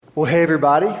Well, hey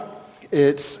everybody.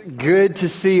 It's good to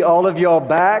see all of y'all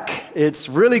back. It's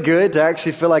really good to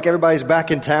actually feel like everybody's back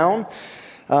in town.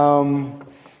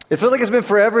 It feels like it's been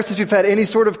forever since we've had any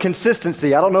sort of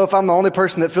consistency. I don't know if I'm the only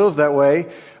person that feels that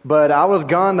way, but I was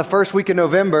gone the first week of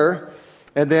November,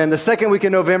 and then the second week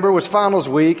of November was finals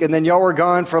week, and then y'all were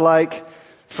gone for like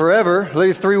forever,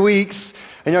 literally 3 weeks,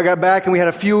 and y'all got back and we had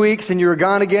a few weeks and you were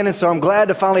gone again, and so I'm glad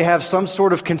to finally have some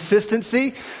sort of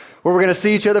consistency where we're going to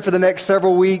see each other for the next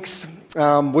several weeks,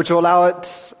 which will allow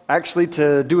us actually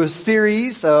to do a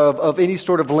series of any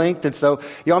sort of length. And so,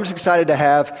 I'm just excited to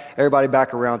have everybody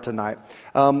back around tonight.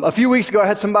 A few weeks ago, I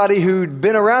had somebody who'd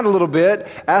been around a little bit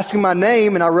ask me my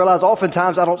name, and I realized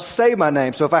oftentimes I don't say my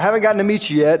name. So if I haven't gotten to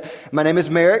meet you yet, my name is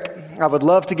Merrick. I would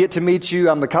love to get to meet you.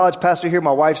 I'm the college pastor here.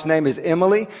 My wife's name is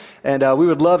Emily, and we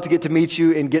would love to get to meet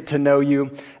you and get to know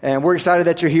you. And we're excited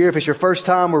that you're here. If it's your first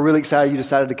time, we're really excited you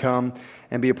decided to come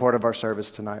and be a part of our service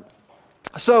tonight.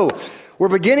 So, we're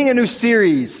beginning a new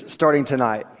series starting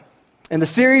tonight. And the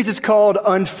series is called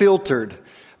Unfiltered.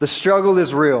 The Struggle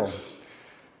is Real.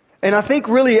 And I think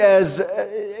really as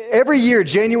every year,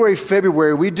 January,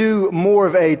 February, we do more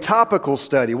of a topical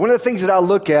study. One of the things that I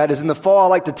look at is in the fall, I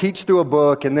like to teach through a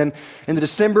book. And then in the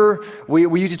December, we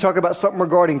usually talk about something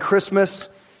regarding Christmas.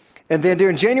 And then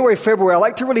during January, February, I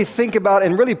like to really think about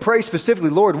and really pray specifically,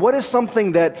 Lord, what is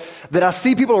something that I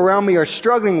see people around me are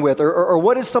struggling with, or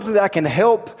what is something that I can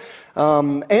help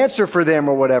answer for them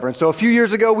or whatever. And so a few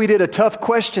years ago, we did a tough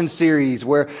question series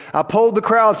where I polled the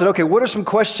crowd and said, okay, what are some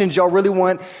questions y'all really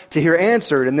want to hear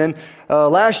answered? And then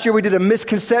last year, we did a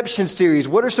misconception series.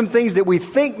 What are some things that we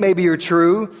think maybe are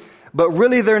true, but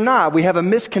really they're not? We have a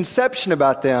misconception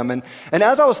about them. And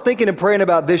as I was thinking and praying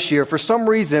about this year, for some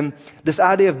reason, this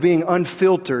idea of being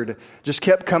unfiltered just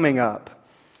kept coming up.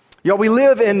 Y'all, we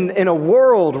live in a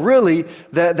world, really,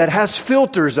 that has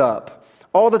filters up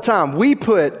all the time. We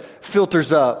put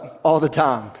filters up all the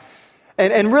time.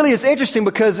 And really it's interesting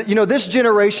because, this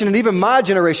generation and even my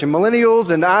generation, millennials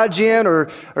and iGen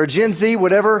or Gen Z,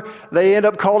 whatever they end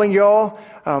up calling y'all,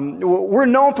 we're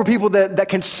known for people that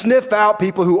can sniff out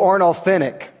people who aren't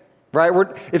authentic, right?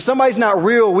 If somebody's not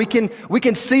real, we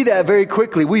can see that very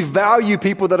quickly. We value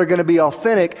people that are going to be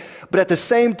authentic, but at the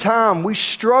same time, we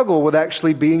struggle with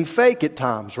actually being fake at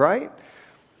times, right?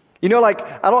 I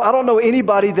don't know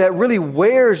anybody that really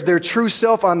wears their true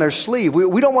self on their sleeve.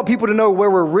 We don't want people to know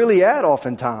where we're really at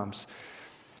oftentimes.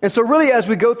 And so really as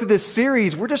we go through this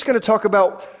series, we're just going to talk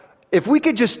about if we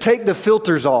could just take the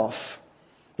filters off,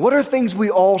 what are things we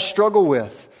all struggle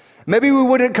with? Maybe we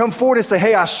wouldn't come forward and say,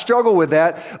 hey, I struggle with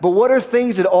that, but what are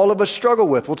things that all of us struggle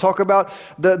with? We'll talk about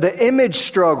the image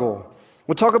struggle.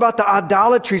 We'll talk about the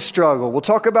idolatry struggle. We'll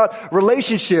talk about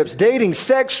relationships, dating,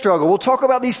 sex struggle. We'll talk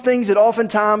about these things that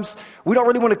oftentimes we don't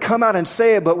really want to come out and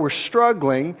say it, but we're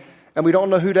struggling and we don't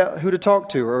know who to talk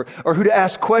to or who to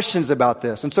ask questions about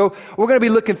this. And so we're going to be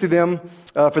looking through them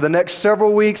for the next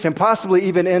several weeks and possibly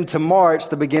even into March,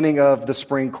 the beginning of the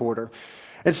spring quarter.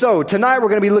 And so tonight we're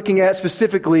going to be looking at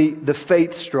specifically the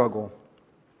faith struggle.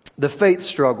 The faith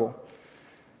struggle.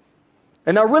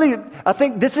 And now really, I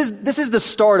think this is the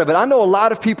start of it. I know a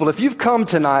lot of people, if you've come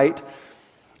tonight,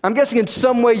 I'm guessing in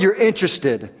some way you're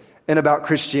interested in about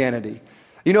Christianity.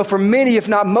 For many, if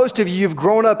not most of you, you've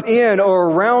grown up in or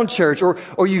around church,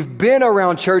 or you've been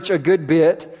around church a good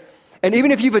bit. And even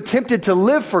if you've attempted to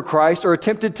live for Christ or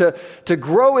attempted to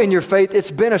grow in your faith, it's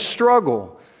been a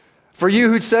struggle. For you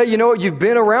who'd say, you've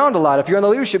been around a lot. If you're on the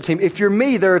leadership team, if you're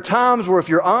me, there are times where if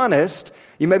you're honest,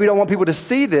 you maybe don't want people to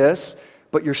see this,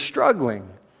 but you're struggling.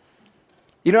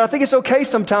 I think it's okay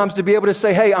sometimes to be able to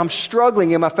say, hey, I'm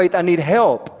struggling in my faith. I need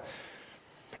help.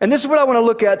 And this is what I want to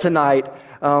look at tonight.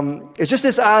 It's just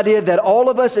this idea that all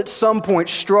of us at some point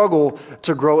struggle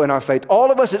to grow in our faith.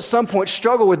 All of us at some point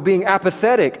struggle with being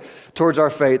apathetic towards our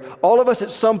faith. All of us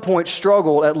at some point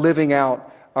struggle at living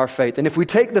out our faith. And if we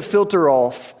take the filter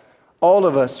off, all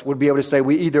of us would be able to say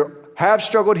we either have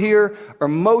struggled here or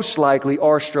most likely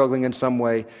are struggling in some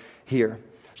way here.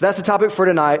 So that's the topic for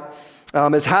tonight,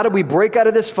 is how do we break out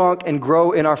of this funk and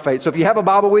grow in our faith. So if you have a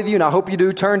Bible with you, and I hope you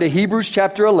do, turn to Hebrews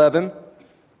chapter 11.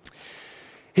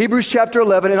 Hebrews chapter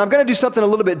 11, and I'm going to do something a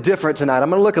little bit different tonight. I'm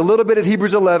going to look a little bit at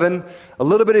Hebrews 11, a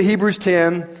little bit at Hebrews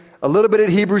 10, a little bit at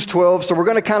Hebrews 12. So we're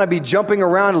going to kind of be jumping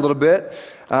around a little bit.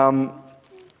 But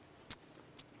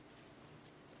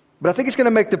I think it's going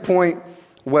to make the point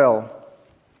well.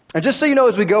 And just so you know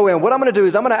as we go in, what I'm going to do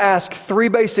is I'm going to ask 3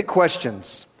 basic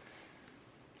questions.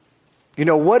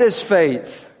 What is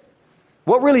faith?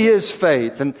 What really is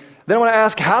faith? And then I want to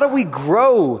ask, how do we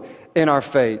grow in our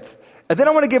faith? And then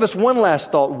I want to give us one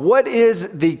last thought. What is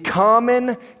the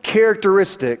common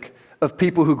characteristic of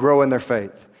people who grow in their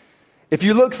faith? If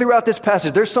you look throughout this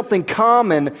passage, there's something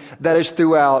common that is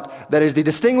throughout, that is the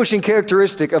distinguishing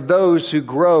characteristic of those who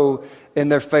grow in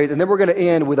their faith. And then we're going to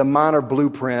end with a minor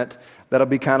blueprint that'll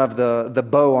be kind of the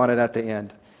bow on it at the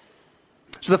end.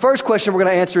 So the first question we're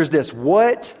going to answer is this: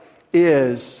 what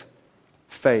is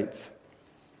faith?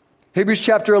 Hebrews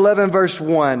chapter 11, verse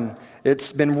 1.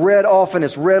 It's been read often,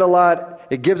 it's read a lot.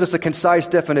 It gives us a concise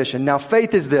definition. Now,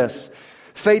 faith is this: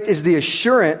 faith is the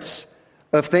assurance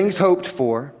of things hoped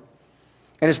for,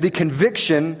 and it's the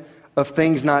conviction of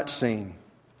things not seen.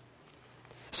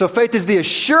 So faith is the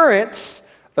assurance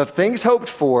of things hoped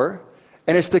for,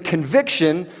 and it's the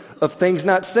conviction of things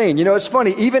not seen. You know, it's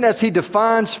funny, even as he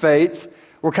defines faith,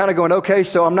 we're kind of going, okay,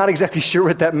 so I'm not exactly sure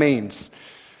what that means.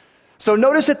 So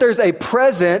notice that there's a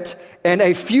present and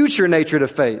a future nature to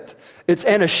faith. It's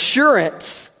an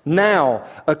assurance now,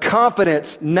 a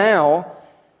confidence now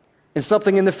in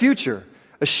something in the future.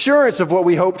 Assurance of what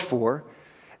we hoped for.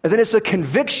 And then it's a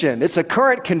conviction. It's a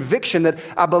current conviction that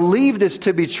I believe this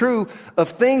to be true of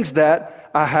things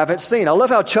that I haven't seen. I love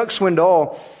how Chuck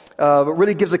Swindoll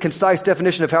really gives a concise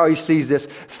definition of how he sees this.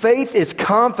 Faith is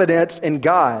confidence in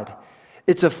God.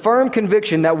 It's a firm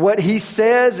conviction that what he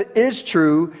says is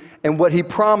true and what he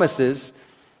promises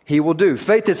he will do.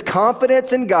 Faith is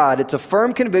confidence in God. It's a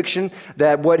firm conviction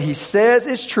that what he says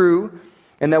is true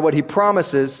and that what he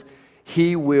promises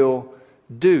he will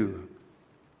do.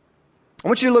 I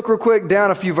want you to look real quick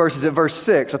down a few verses at verse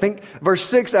 6. I think verse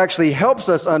 6 actually helps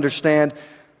us understand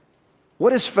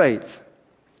what is faith.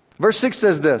 Verse 6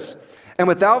 says this: "And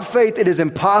without faith it is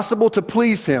impossible to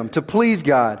please him," to please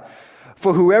God.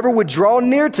 "For whoever would draw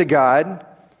near to God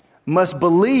must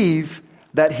believe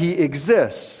that he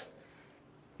exists."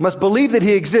 Must believe that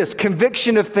he exists.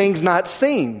 Conviction of things not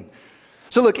seen.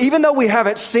 So look, even though we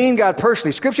haven't seen God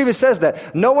personally, Scripture even says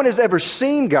that. No one has ever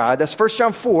seen God. That's 1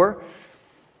 John 4.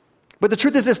 But the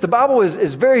truth is this: the Bible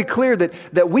is very clear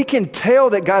that we can tell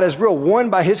that God is real,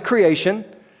 one, by his creation.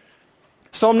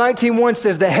 Psalm 19:1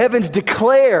 says, "The heavens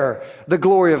declare the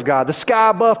glory of God. The sky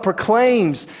above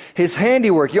proclaims his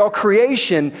handiwork." Y'all,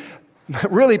 creation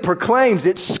really proclaims,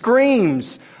 it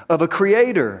screams of a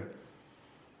creator.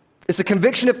 It's a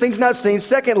conviction of things not seen.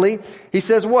 Secondly, he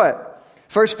says what?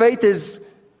 First, faith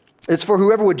it's for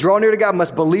whoever would draw near to God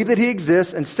must believe that he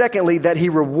exists. And secondly, that he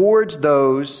rewards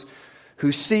those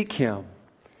who seek him.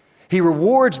 He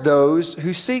rewards those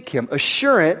who seek him.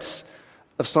 Assurance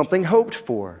of something hoped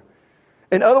for.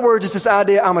 In other words, it's this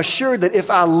idea: I'm assured that if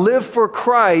I live for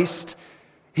Christ,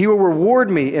 he will reward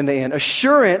me in the end.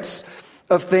 Assurance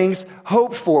of things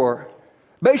hoped for.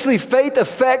 Basically, faith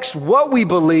affects what we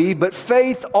believe, but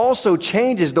faith also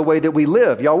changes the way that we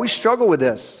live. Y'all, we struggle with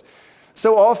this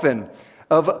so often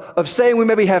of saying we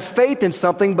maybe have faith in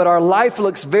something, but our life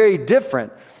looks very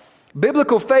different.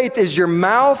 Biblical faith is your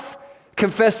mouth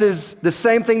confesses the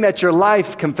same thing that your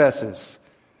life confesses.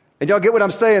 And y'all get what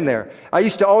I'm saying there? I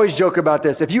used to always joke about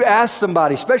this. If you ask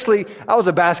somebody, especially, I was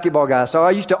a basketball guy, so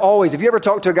I used to always, if you ever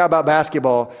talk to a guy about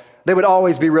basketball, they would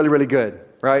always be really, really good,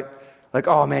 right? Like,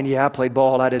 oh man, yeah, I played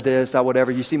ball, I did this, I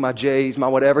whatever. You see my J's, my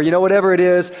whatever, you know, whatever it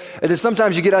is. And then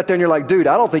sometimes you get out there and you're like, dude,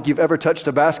 I don't think you've ever touched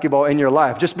a basketball in your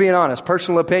life. Just being honest,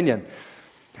 personal opinion.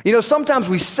 You know, sometimes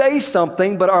we say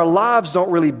something, but our lives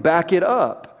don't really back it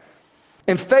up.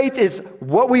 And faith is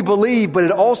what we believe, but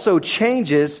it also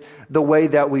changes the way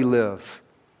that we live.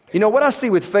 You know, what I see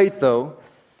with faith, though,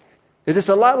 is it's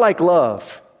a lot like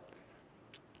love.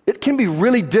 It can be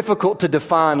really difficult to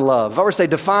define love. If I were to say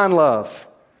define love,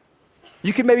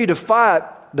 you can maybe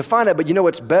define it, but you know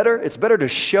what's better? It's better to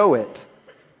show it,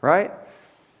 right?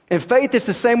 And faith is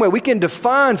the same way. We can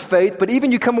define faith, but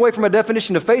even you come away from a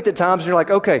definition of faith at times and you're like,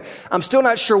 okay, I'm still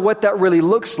not sure what that really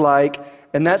looks like,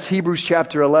 and that's Hebrews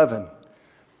chapter 11.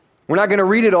 We're not going to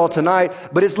read it all tonight,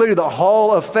 but it's literally the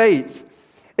hall of faith.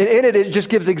 And in it, it just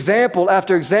gives example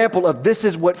after example of this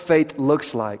is what faith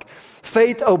looks like.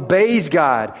 Faith obeys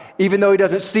God, even though he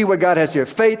doesn't see what God has here.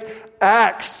 Faith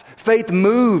acts. Faith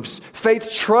moves.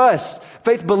 Faith trusts.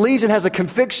 Faith believes and has a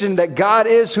conviction that God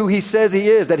is who he says he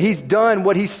is, that he's done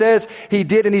what he says he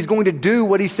did, and he's going to do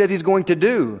what he says he's going to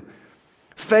do.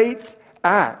 Faith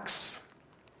acts.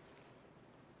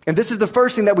 And this is the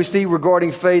first thing that we see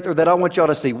regarding faith, or that I want y'all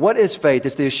to see. What is faith?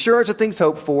 It's the assurance of things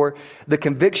hoped for, the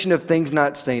conviction of things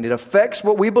not seen. It affects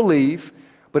what we believe,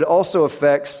 but it also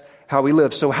affects how we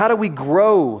live. So how do we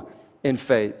grow in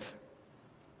faith?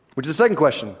 Which is the second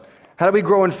question. How do we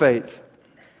grow in faith?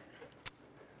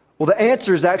 Well, the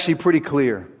answer is actually pretty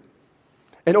clear.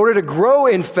 In order to grow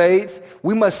in faith,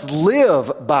 we must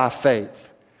live by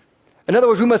faith. In other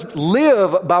words, we must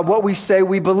live by what we say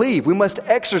we believe. We must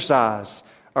exercise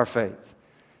our faith.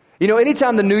 You know,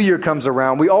 anytime the new year comes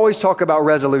around, we always talk about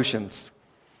resolutions.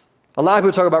 A lot of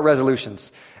people talk about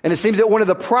resolutions. And it seems that one of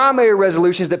the primary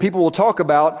resolutions that people will talk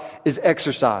about is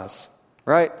exercise,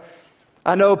 right?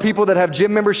 I know people that have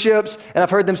gym memberships, and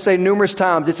I've heard them say numerous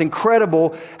times, it's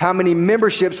incredible how many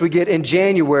memberships we get in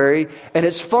January, and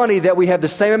it's funny that we have the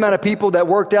same amount of people that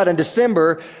worked out in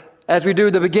December as we do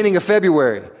the beginning of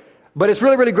February. But it's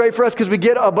really, really great for us because we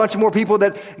get a bunch more people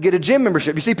that get a gym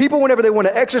membership. You see, people, whenever they want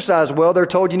to exercise well, they're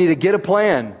told you need to get a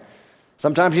plan.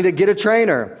 Sometimes you need to get a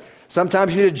trainer.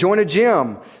 Sometimes you need to join a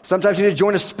gym. Sometimes you need to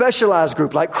join a specialized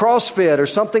group like CrossFit or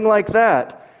something like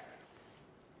that.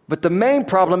 But the main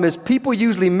problem is people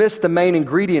usually miss the main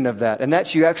ingredient of that, and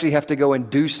that's you actually have to go and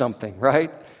do something, right?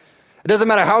 It doesn't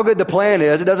matter how good the plan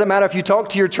is. It doesn't matter if you talk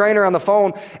to your trainer on the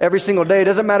phone every single day. It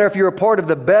doesn't matter if you're a part of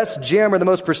the best gym or the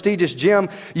most prestigious gym.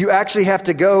 You actually have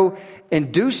to go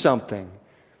and do something.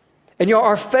 And you know,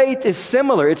 our faith is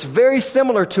similar. It's very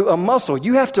similar to a muscle.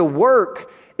 You have to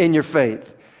work in your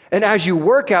faith. And as you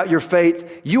work out your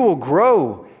faith, you will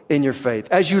grow in your faith.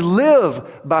 As you live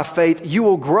by faith, you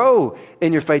will grow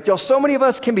in your faith. Y'all, so many of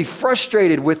us can be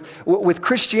frustrated with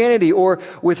Christianity or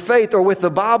with faith or with the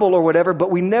Bible or whatever,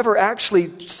 but we never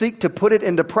actually seek to put it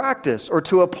into practice or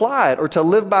to apply it or to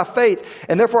live by faith.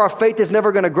 And therefore, our faith is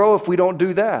never going to grow if we don't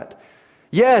do that.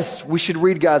 Yes, we should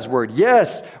read God's word.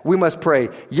 Yes, we must pray.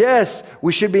 Yes,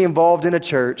 we should be involved in a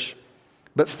church.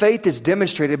 But faith is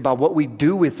demonstrated by what we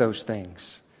do with those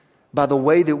things, by the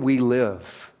way that we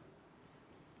live.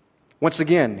 Once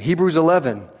again, Hebrews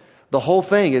 11, the whole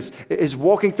thing is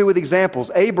walking through with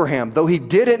examples. Abraham, though he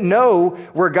didn't know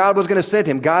where God was going to send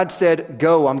him, God said,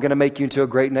 go, I'm going to make you into a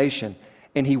great nation.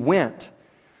 And he went.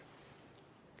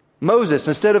 Moses,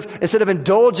 instead of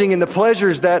indulging in the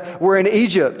pleasures that were in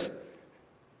Egypt,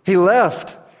 he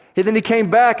left. And then he came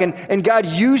back, and God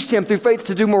used him through faith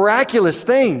to do miraculous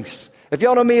things. If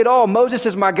y'all know me at all, Moses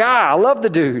is my guy. I love the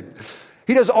dude.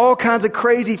 He does all kinds of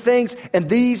crazy things, and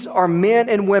these are men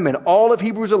and women, all of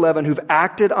Hebrews 11, who've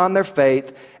acted on their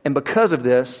faith, and because of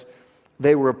this,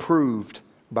 they were approved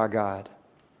by God.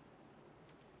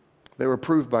 They were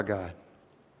approved by God.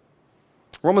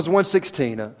 Romans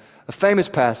 1:16, a famous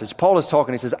passage. Paul is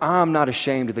talking. He says, I'm not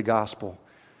ashamed of the gospel.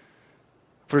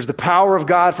 For it is the power of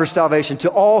God for salvation to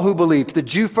all who believe, to the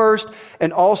Jew first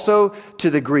and also to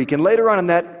the Greek. And later on in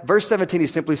that, verse 17, he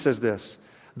simply says this,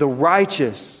 the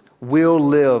righteous will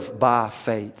live by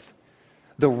faith.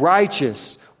 The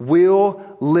righteous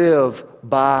will live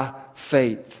by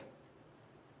faith.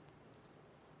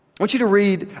 I want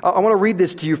to read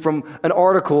this to you from an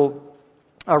article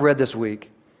I read this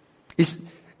week.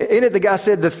 In it, the guy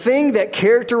said, the thing that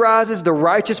characterizes the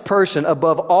righteous person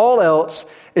above all else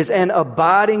is an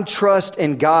abiding trust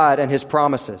in God and His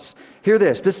promises. Hear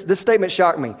this. This statement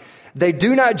shocked me. They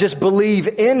do not just believe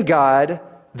in God,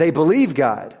 they believe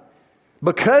God.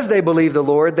 Because they believe the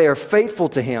Lord, they are faithful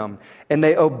to Him, and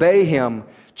they obey Him,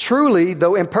 truly,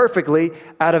 though imperfectly,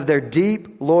 out of their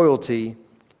deep loyalty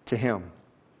to Him.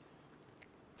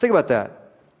 Think about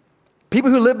that. People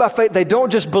who live by faith, they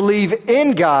don't just believe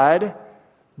in God,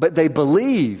 but they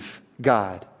believe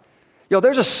God.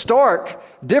 There's a stark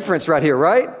difference right here,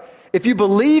 right? If you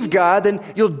believe God, then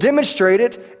you'll demonstrate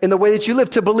it in the way that you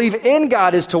live. To believe in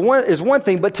God is one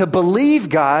thing, but to believe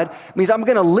God means I'm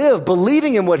going to live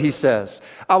believing in what He says.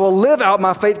 I will live out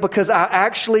my faith because I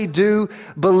actually do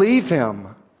believe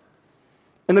Him.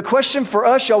 And the question for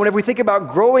us, y'all, whenever we think about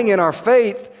growing in our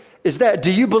faith, is that,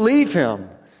 do you believe Him?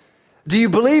 Do you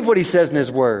believe what He says in His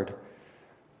Word?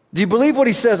 Do you believe what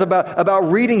He says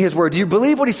about reading His Word? Do you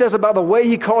believe what He says about the way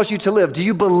He calls you to live? Do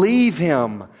you believe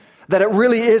Him? That it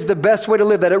really is the best way to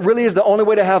live, that it really is the only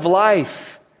way to have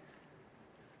life.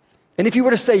 And if you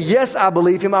were to say, yes, I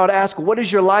believe Him, I would ask, what does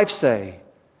your life say?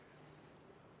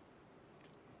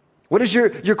 What does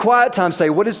your quiet time say?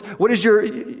 What does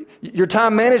your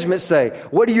time management say?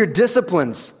 What do your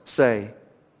disciplines say?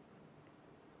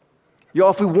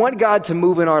 Y'all, if we want God to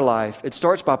move in our life, it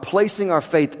starts by placing our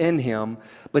faith in Him,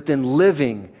 but then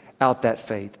living out that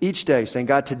faith each day, saying,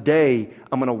 God, today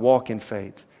I'm going to walk in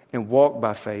faith and walk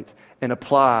by faith and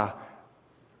apply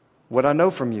what I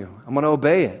know from you. I'm going to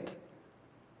obey it.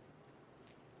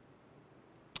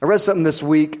 I read something this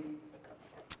week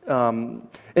in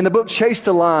the book Chase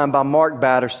the Line by Mark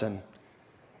Batterson.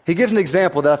 He gives an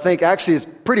example that I think actually is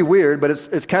pretty weird, but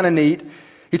it's kind of neat.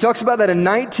 He talks about that in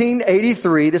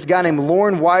 1983, this guy named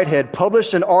Lauren Whitehead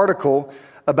published an article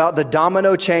about the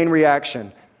domino chain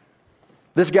reaction.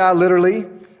 This guy literally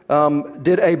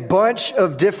did a bunch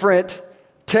of different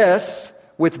tests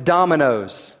with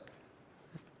dominoes.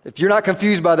 If you're not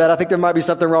confused by that, I think there might be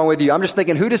something wrong with you. I'm just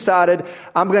thinking, who decided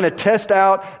I'm going to test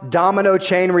out domino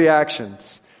chain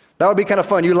reactions? That would be kind of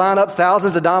fun. You line up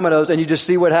thousands of dominoes and you just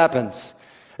see what happens.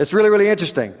 It's really, really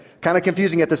interesting. Kind of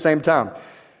confusing at the same time.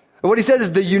 But what he says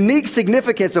is the unique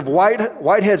significance of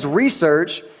Whitehead's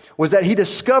research was that he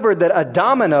discovered that a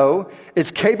domino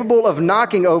is capable of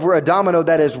knocking over a domino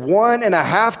that is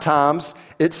 1.5 times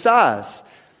its size.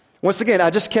 Once again,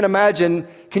 I just can't imagine.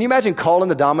 Can you imagine calling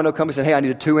the domino company and saying, hey, I need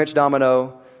a 2-inch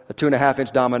domino, a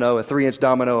 2.5-inch domino, a 3-inch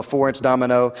domino, a 4-inch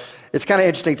domino? It's kind of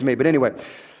interesting to me. But anyway,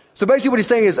 so basically what he's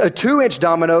saying is a 2-inch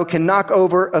domino can knock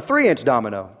over a 3-inch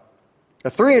domino. A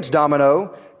 3-inch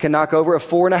domino can knock over a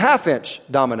 4.5-inch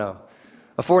domino.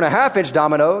 A 4.5-inch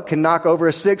domino can knock over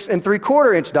a 6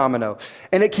 3/4-inch domino.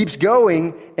 And it keeps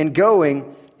going and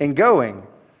going and going.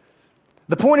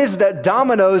 The point is that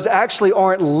dominoes actually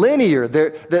aren't linear.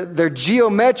 They're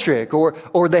geometric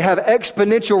or they have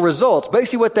exponential results.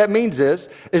 Basically what that means is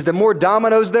the more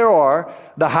dominoes there are,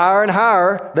 the higher and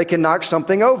higher they can knock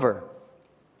something over.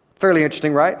 Fairly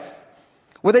interesting, right?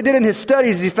 What they did in his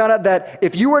studies is he found out that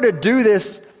if you were to do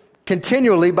this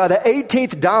continually, by the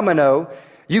 18th domino,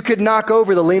 you could knock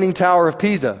over the Leaning Tower of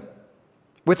Pisa.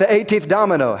 With the 18th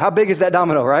domino. How big is that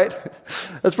domino, right?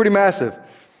 That's pretty massive.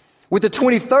 With the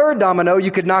 23rd domino, you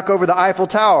could knock over the Eiffel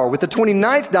Tower. With the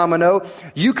 29th domino,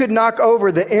 you could knock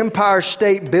over the Empire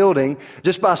State Building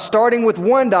just by starting with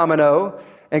one domino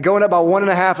and going up by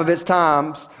 1.5 of its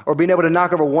times, or being able to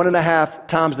knock over 1.5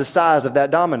 times the size of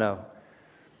that domino.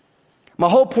 My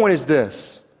whole point is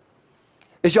this,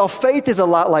 is y'all, faith is a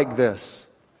lot like this.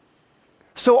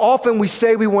 So often we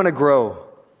say we want to grow.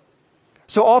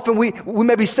 So often we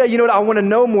maybe say, you know what, I want to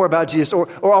know more about Jesus,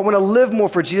 or I want to live more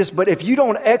for Jesus, but if you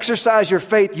don't exercise your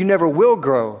faith, you never will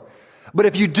grow. But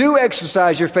if you do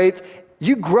exercise your faith,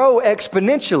 you grow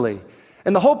exponentially.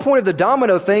 And the whole point of the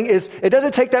domino thing is it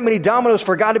doesn't take that many dominoes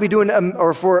for God to be doing,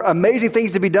 or for amazing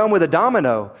things to be done with a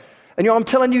domino. And I'm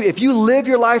telling you, if you live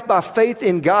your life by faith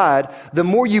in God, the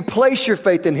more you place your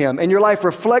faith in Him and your life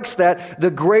reflects that,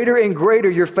 the greater and greater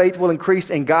your faith will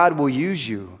increase and God will use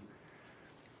you.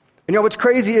 And what's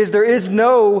crazy is there is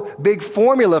no big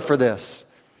formula for this.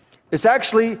 It's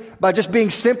actually by just being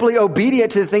simply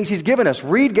obedient to the things He's given us.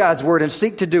 Read God's Word and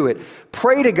seek to do it.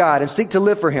 Pray to God and seek to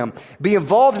live for Him. Be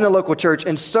involved in the local church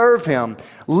and serve Him.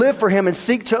 Live for Him and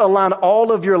seek to align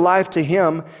all of your life to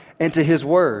Him and to His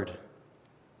Word.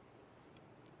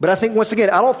 But I think, once again,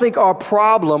 I don't think our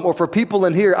problem, or for people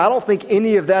in here, I don't think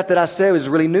any of that I said was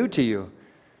really new to you.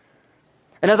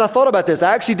 And as I thought about this,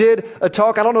 I actually did a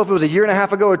talk, I don't know if it was 1.5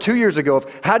 years ago or 2 years ago,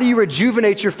 of how do you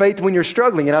rejuvenate your faith when you're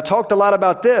struggling? And I talked a lot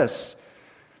about this.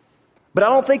 But I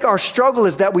don't think our struggle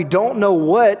is that we don't know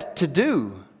what to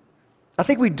do. I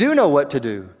think we do know what to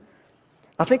do.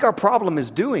 I think our problem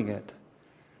is doing it.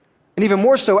 And even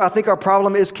more so, I think our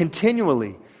problem is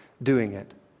continually doing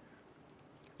it.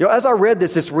 As I read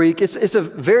this week, it's a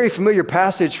very familiar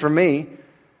passage for me.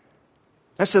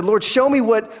 I said, Lord, show me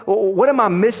what am I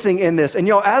missing in this? And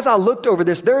as I looked over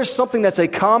this, there is something that's a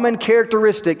common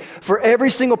characteristic for every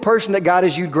single person that God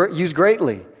has used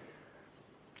greatly.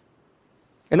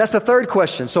 And that's the third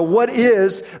question. So what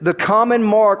is the common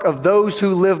mark of those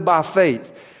who live by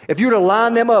faith? If you were to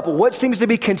line them up, what seems to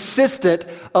be consistent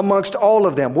amongst all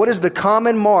of them? What is the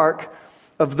common mark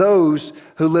of those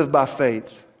who live by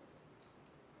faith?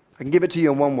 I can give it to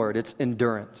you in one word. It's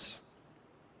endurance.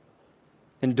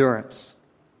 Endurance.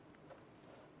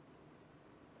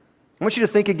 I want you to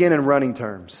think again in running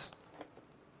terms.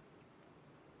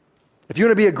 If you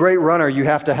want to be a great runner, you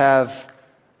have to have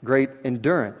great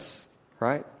endurance,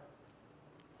 right?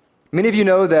 Many of you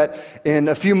know that in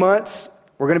a few months,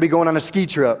 we're going to be going on a ski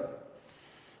trip.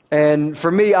 And for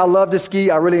me, I love to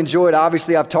ski. I really enjoy it.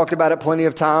 Obviously, I've talked about it plenty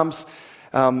of times.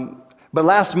 But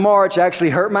last March, I actually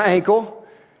hurt my ankle.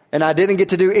 And I didn't get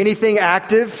to do anything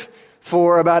active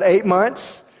for about 8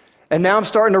 months. And now I'm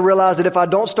starting to realize that if I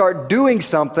don't start doing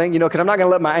something, because I'm not going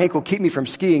to let my ankle keep me from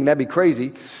skiing. That'd be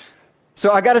crazy. So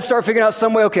I got to start figuring out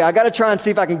some way, I got to try and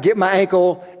see if I can get my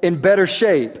ankle in better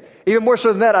shape. Even more so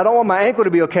than that, I don't want my ankle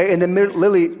to be okay and then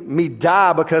literally me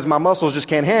die because my muscles just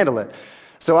can't handle it.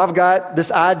 So I've got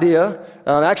this idea.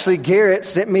 Actually, Garrett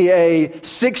sent me a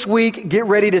 6-week get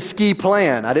ready to ski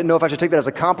plan. I didn't know if I should take that as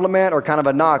a compliment or kind of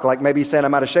a knock, like maybe saying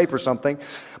I'm out of shape or something.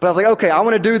 But I was like, okay, I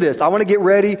want to do this. I want to get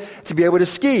ready to be able to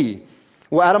ski.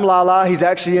 Well, Adam Lala, he's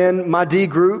actually in my D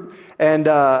group. And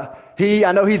I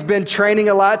know he's been training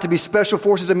a lot to be special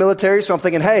forces and military. So I'm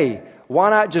thinking, hey,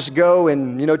 why not just go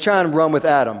and, try and run with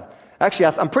Adam?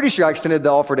 Actually, I'm pretty sure I extended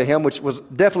the offer to him, which was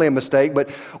definitely a mistake.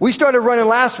 But we started running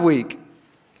last week.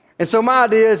 And so my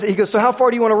idea is, he goes, so how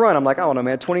far do you want to run? I'm like, I don't know,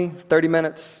 man, 20, 30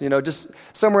 minutes, just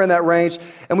somewhere in that range.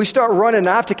 And we start running, and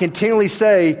I have to continually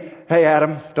say, hey,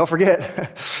 Adam, don't forget,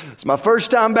 it's my first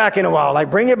time back in a while.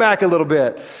 Like, bring it back a little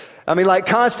bit. I mean, like,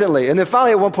 constantly. And then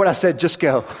finally at one point I said, just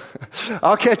go.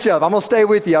 I'll catch up. I'm going to stay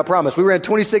with you, I promise. We ran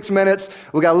 26 minutes.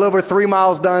 We got a little over 3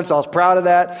 miles done, so I was proud of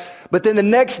that. But then the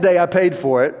next day I paid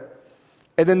for it.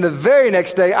 And then the very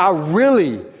next day I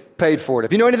really paid for it.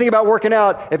 If you know anything about working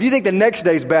out, if you think the next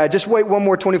day's bad, just wait one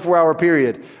more 24-hour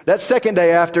period. That second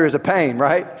day after is a pain,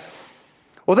 right?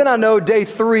 Well, then I know day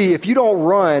 3, if you don't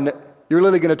run, you're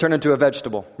literally going to turn into a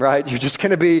vegetable, right? You're just going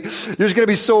to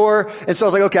be sore. And so I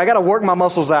was like, okay, I got to work my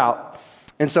muscles out.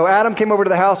 And so Adam came over to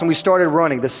the house and we started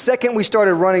running. The second we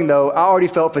started running, though, I already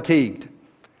felt fatigued.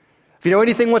 If you know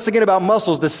anything, once again, about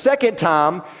muscles, the second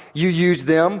time you use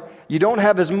them, you don't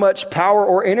have as much power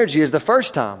or energy as the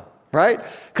first time, right?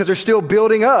 Because they're still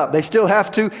building up. They still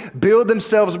have to build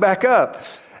themselves back up.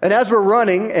 And as we're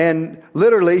running, and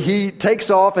literally he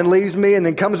takes off and leaves me and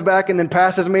then comes back and then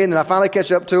passes me, and then I finally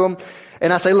catch up to him.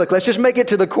 And I say, look, let's just make it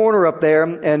to the corner up there.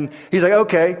 And he's like,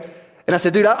 okay. And I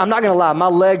said, dude, I'm not going to lie. My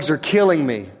legs are killing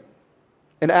me.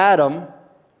 And Adam,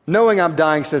 knowing I'm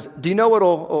dying, says, do you know what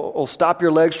will stop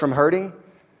your legs from hurting?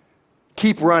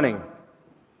 Keep running.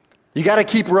 You got to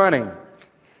keep running.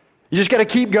 You just got to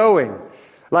keep going.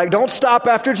 Like, don't stop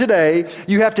after today.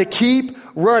 You have to keep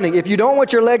running. If you don't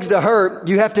want your legs to hurt,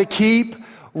 you have to keep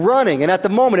running. And at the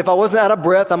moment, if I wasn't out of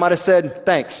breath, I might have said,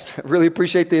 thanks. Really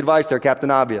appreciate the advice there,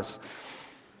 Captain Obvious.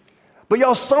 But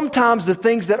y'all, sometimes the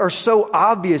things that are so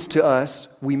obvious to us,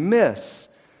 we miss.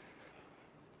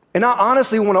 And I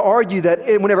honestly want to argue that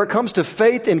whenever it comes to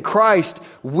faith in Christ,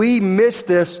 we miss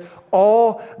this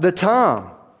all the time.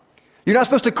 You're not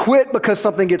supposed to quit because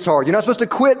something gets hard. You're not supposed to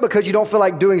quit because you don't feel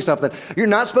like doing something. You're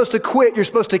not supposed to quit. You're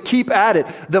supposed to keep at it.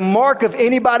 The mark of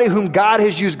anybody whom God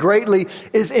has used greatly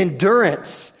is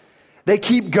endurance. They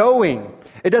keep going.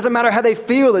 It doesn't matter how they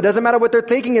feel. It doesn't matter what they're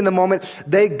thinking in the moment.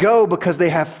 They go because they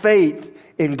have faith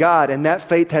in God, and that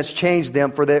faith has changed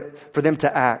them for them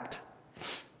to act.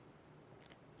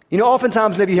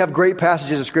 Oftentimes maybe you have great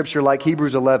passages of Scripture like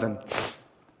Hebrews 11.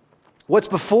 What's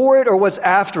before it or what's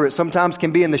after it sometimes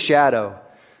can be in the shadow.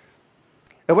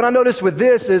 And what I noticed with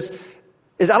this is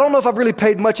I don't know if I've really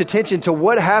paid much attention to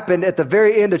what happened at the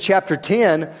very end of chapter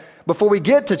 10 before we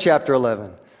get to chapter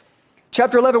 11.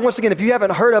 Chapter 11, once again, if you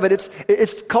haven't heard of it,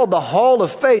 it's called the Hall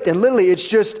of Faith. And literally it's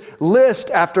just list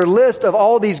after list of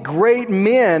all these great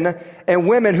men and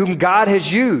women whom God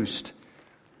has used.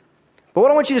 But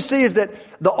what I want you to see is that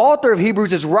the author of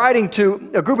Hebrews is writing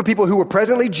to a group of people who were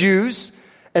presently Jews,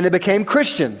 and they became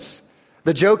Christians.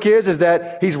 The joke is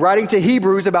that he's writing to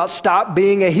Hebrews about stop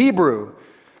being a Hebrew.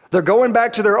 They're going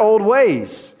back to their old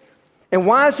ways. And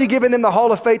why is he giving them the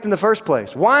Hall of Faith in the first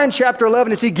place? Why in chapter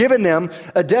 11 is he giving them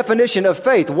a definition of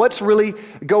faith? What's really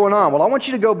going on? Well, I want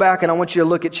you to go back and I want you to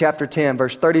look at chapter 10,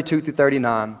 verse 32 through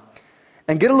 39,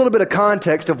 and get a little bit of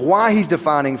context of why he's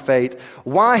defining faith,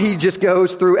 why he just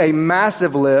goes through a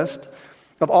massive list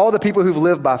of all the people who've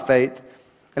lived by faith.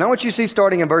 And I want you to see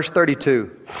starting in verse 32.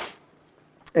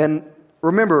 And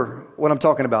remember what I'm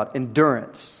talking about,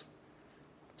 endurance.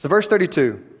 So verse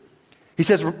 32, he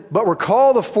says, but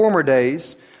recall the former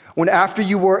days when after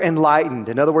you were enlightened.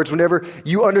 In other words, whenever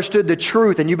you understood the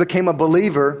truth and you became a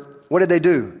believer, what did they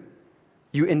do?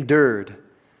 You endured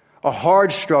a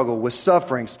hard struggle with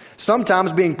sufferings,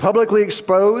 sometimes being publicly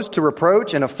exposed to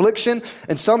reproach and affliction,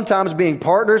 and sometimes being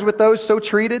partners with those so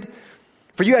treated.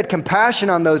 For you had compassion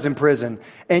on those in prison,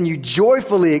 and you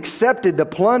joyfully accepted the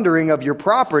plundering of your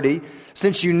property,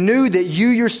 since you knew that you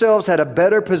yourselves had a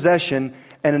better possession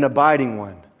and an abiding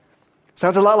one.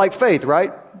 Sounds a lot like faith,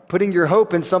 right? Putting your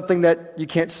hope in something that you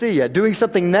can't see yet. Doing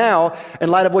something now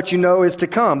in light of what you know is to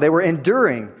come. They were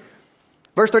enduring.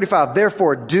 Verse 35,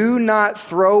 therefore, do not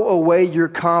throw away your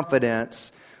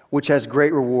confidence, which has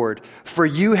great reward. For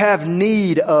you have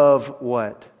need of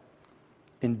what?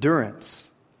 Endurance.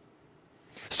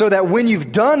 So that when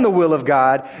you've done the will of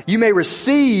God, you may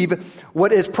receive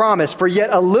what is promised. For yet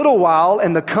a little while,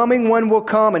 and the coming one will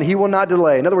come, and he will not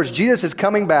delay. In other words, Jesus is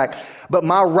coming back, but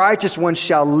my righteous one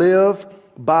shall live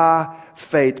by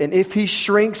faith. And if he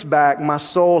shrinks back, my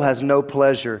soul has no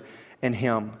pleasure in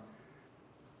him.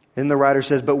 Then the writer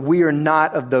says, but we are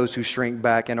not of those who shrink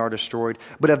back and are destroyed,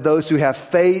 but of those who have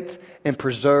faith and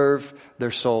preserve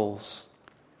their souls.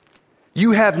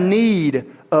 You have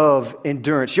need of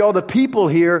endurance. Y'all, the people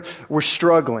here were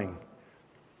struggling.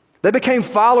 They became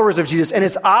followers of Jesus, and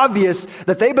it's obvious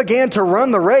that they began to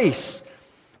run the race.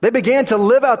 They began to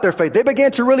live out their faith. They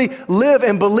began to really live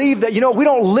and believe that, we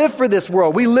don't live for this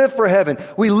world. We live for heaven.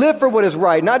 We live for what is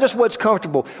right, not just what's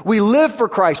comfortable. We live for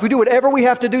Christ. We do whatever we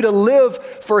have to do to live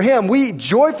for Him. We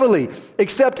joyfully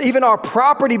accept even our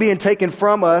property being taken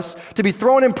from us to be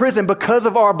thrown in prison because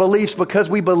of our beliefs, because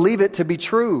we believe it to be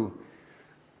true.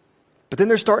 But then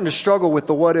they're starting to struggle with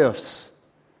the what ifs.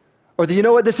 Or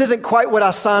this isn't quite what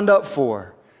I signed up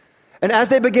for. And as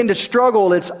they begin to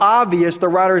struggle, it's obvious the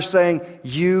writer is saying,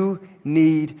 you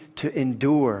need to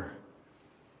endure.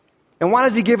 And why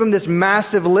does he give them this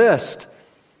massive list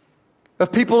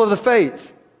of people of the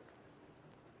faith?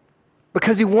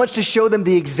 Because he wants to show them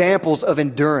the examples of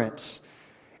endurance.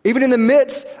 Even in the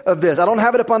midst of this, I don't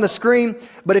have it up on the screen,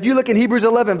 but if you look in Hebrews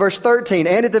 11, verse 13,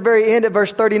 and at the very end at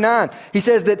verse 39, he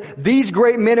says that these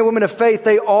great men and women of faith,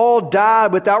 they all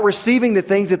died without receiving the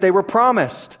things that they were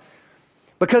promised.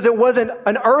 Because it wasn't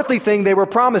an earthly thing they were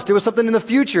promised. It was something in the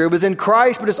future. It was in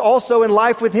Christ, but it's also in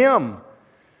life with Him.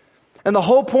 And the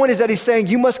whole point is that he's saying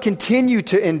you must continue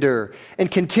to endure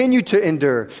and continue to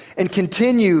endure and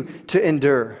continue to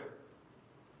endure.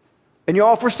 And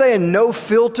y'all, if we're saying no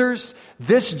filters,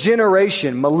 this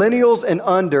generation, millennials and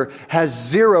under, has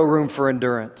zero room for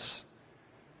endurance.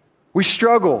 We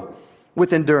struggle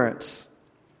with endurance.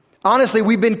 Honestly,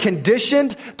 we've been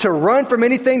conditioned to run from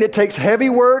anything that takes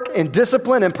heavy work and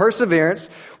discipline and perseverance.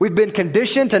 We've been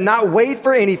conditioned to not wait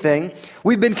for anything.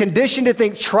 We've been conditioned to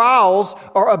think trials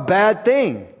are a bad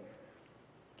thing.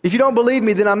 If you don't believe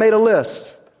me, then I made a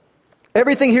list.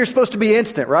 Everything here is supposed to be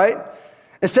instant, right?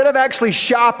 Instead of actually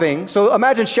shopping, so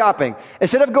imagine shopping.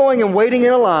 Instead of going and waiting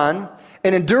in a line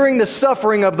and enduring the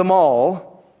suffering of the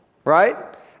mall, right?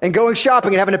 And going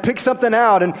shopping and having to pick something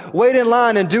out and wait in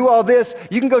line and do all this,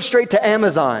 you can go straight to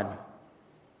Amazon.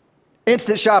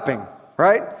 Instant shopping,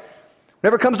 right?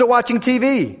 Whenever it comes to watching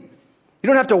TV, you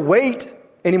don't have to wait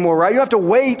anymore, right? You don't have to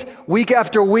wait week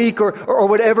after week or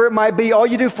whatever it might be. All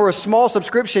you do for a small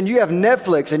subscription, you have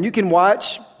Netflix and you can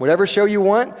watch whatever show you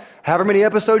want, however many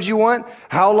episodes you want,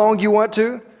 how long you want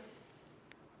to.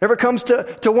 Whenever it comes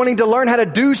to wanting to learn how to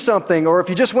do something, or if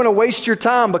you just want to waste your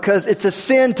time because it's a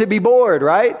sin to be bored,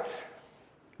 right?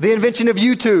 The invention of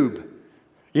YouTube.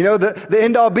 The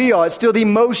end-all be-all. It's still the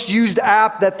most used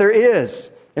app that there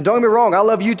is. And don't get me wrong, I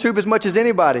love YouTube as much as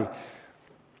anybody.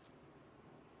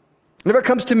 Whenever it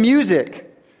comes to music,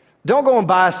 don't go and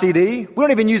buy a CD. We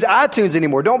don't even use iTunes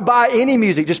anymore. Don't buy any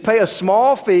music. Just pay a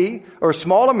small fee or a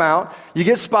small amount. You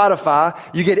get Spotify.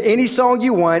 You get any song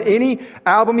you want, any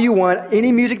album you want,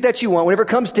 any music that you want. Whenever it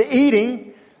comes to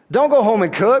eating, don't go home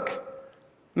and cook.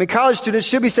 College students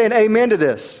should be saying amen to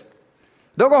this.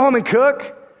 Don't go home and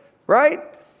cook, right?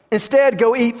 Instead,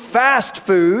 go eat fast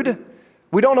food.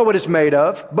 We don't know what it's made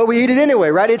of, but we eat it anyway,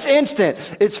 right? It's instant.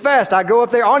 It's fast. I go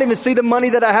up there. I don't even see the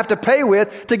money that I have to pay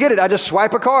with to get it. I just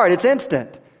swipe a card. It's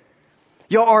instant.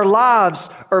 Y'all, our lives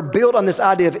are built on this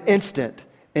idea of instant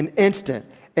and instant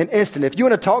and instant. If you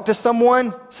want to talk to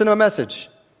someone, send them a message.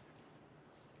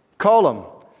 Call them.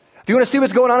 If you want to see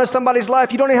what's going on in somebody's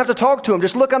life, you don't even have to talk to them.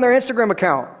 Just look on their Instagram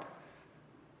account.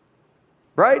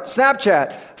 Right?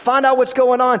 Snapchat. Find out what's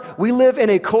going on. We live in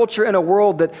a culture and a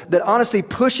world that honestly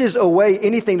pushes away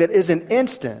anything that isn't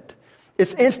instant.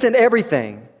 It's instant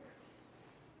everything.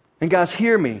 And guys,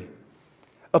 hear me.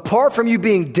 Apart from you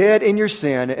being dead in your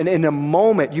sin and in a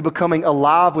moment you becoming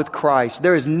alive with Christ,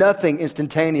 there is nothing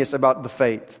instantaneous about the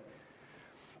faith.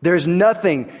 There is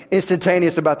nothing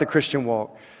instantaneous about the Christian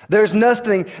walk. There's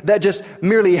nothing that just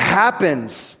merely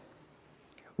happens.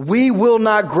 We will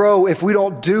not grow if we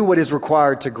don't do what is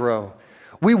required to grow.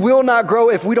 We will not grow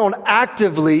if we don't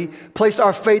actively place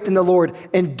our faith in the Lord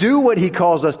and do what He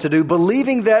calls us to do,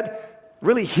 believing that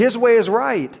really His way is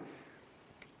right.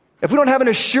 If we don't have an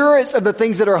assurance of the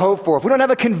things that are hoped for, if we don't have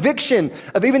a conviction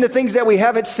of even the things that we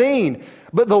haven't seen,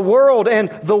 but the world and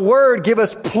the Word give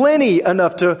us plenty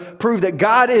enough to prove that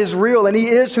God is real and He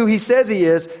is who He says He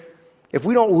is, if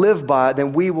we don't live by it,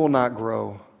 then we will not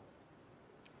grow.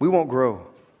 We won't grow.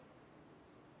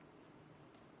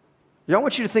 I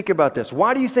want you to think about this.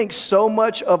 Why do you think so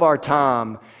much of our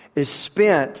time is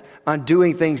spent on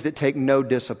doing things that take no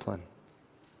discipline?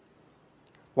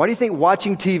 Why do you think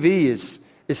watching TV is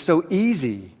so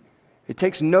easy? It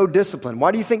takes no discipline.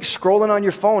 Why do you think scrolling on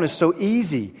your phone is so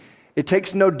easy? It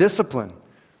takes no discipline.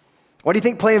 Why do you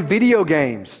think playing video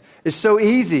games is so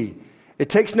easy? It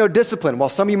takes no discipline. While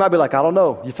some of you might be like, I don't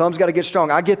know, your thumb's got to get strong.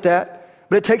 I get that,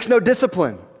 but it takes no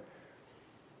discipline.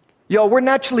 Y'all, we're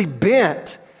naturally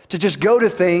bent to just go to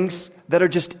things that are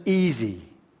just easy.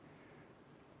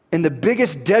 And the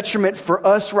biggest detriment for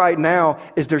us right now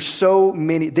is there's so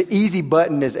many, the easy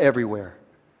button is everywhere.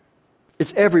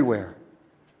 It's everywhere.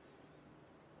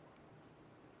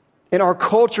 And our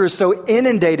culture is so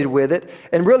inundated with it,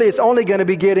 and really it's only going to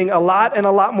be getting a lot and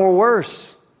a lot more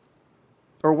worse.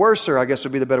 Or worser, I guess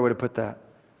would be the better way to put that.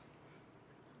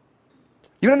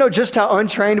 You want to know just how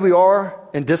untrained we are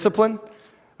in discipline?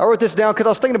 I wrote this down because I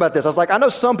was thinking about this. I was like, I know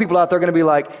some people out there are going to be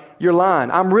like, you're lying.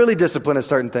 I'm really disciplined at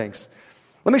certain things.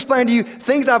 Let me explain to you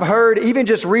things I've heard even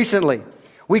just recently.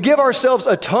 We give ourselves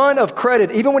a ton of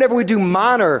credit even whenever we do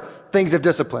minor things of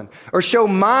discipline or show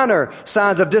minor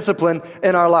signs of discipline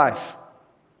in our life.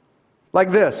 Like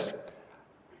this.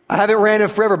 I haven't ran in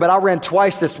forever, but I ran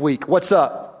twice this week. What's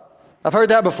up? I've heard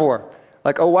that before.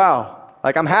 Like, oh, wow.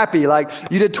 Like, I'm happy. Like,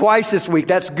 you did twice this week.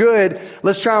 That's good.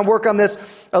 Let's try and work on this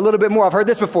a little bit more. I've heard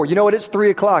this before. You know what? It's 3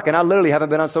 o'clock, and I literally haven't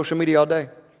been on social media all day.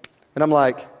 And I'm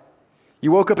like,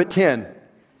 you woke up at 10.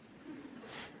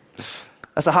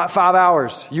 That's a hot 5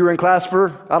 hours. You were in class for,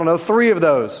 3 of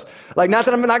those. Like, not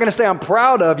that I'm not going to say I'm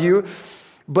proud of you,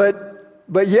 but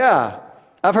yeah.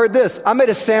 I've heard this. I made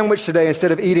a sandwich today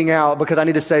instead of eating out because I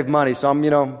need to save money. So I'm,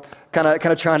 kind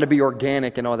of trying to be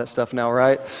organic and all that stuff now,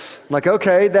 right? I'm like,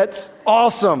 okay, that's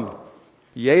awesome.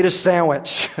 You ate a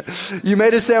sandwich. You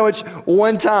made a sandwich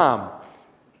one time.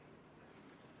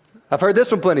 I've heard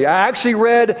this one plenty. I actually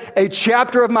read a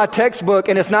chapter of my textbook,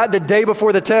 and it's not the day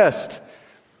before the test.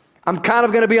 I'm kind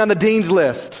of going to be on the dean's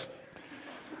list.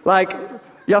 Like,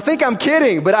 y'all think I'm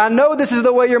kidding, but I know this is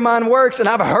the way your mind works, and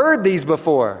I've heard these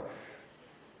before.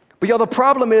 But y'all, the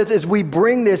problem is we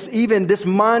bring this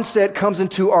mindset comes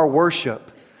into our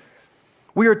worship.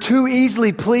 We are too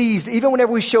easily pleased, even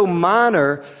whenever we show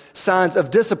minor signs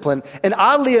of discipline. And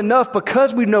oddly enough,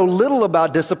 because we know little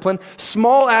about discipline,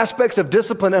 small aspects of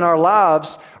discipline in our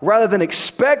lives, rather than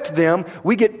expect them,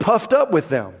 we get puffed up with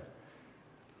them.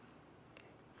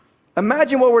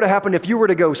 Imagine what were to happen if you were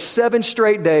to go 7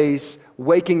 straight days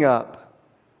waking up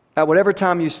at whatever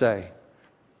time you say.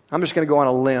 I'm just going to go on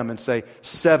a limb and say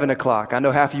 7 o'clock. I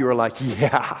know half of you are like,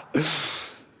 yeah.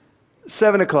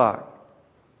 7 o'clock.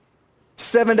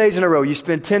 7 days in a row, you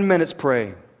spend 10 minutes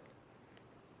praying.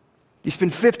 You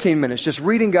spend 15 minutes just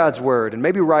reading God's word and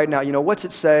maybe writing out, what's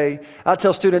it say? I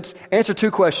tell students, answer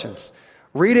 2 questions.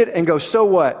 Read it and go, so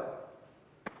what?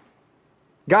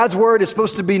 God's word is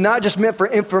supposed to be not just meant for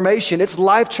information, it's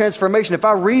life transformation. If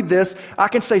I read this, I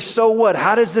can say, so what?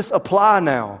 How does this apply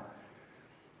now?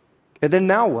 And then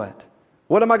now what?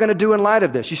 What am I going to do in light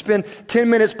of this? You spend 10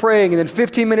 minutes praying and then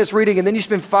 15 minutes reading and then you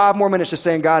spend 5 more minutes just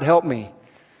saying, God, help me.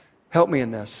 Help me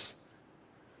in this.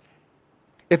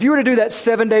 If you were to do that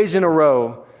 7 days in a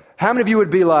row, how many of you would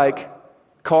be like,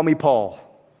 call me Paul?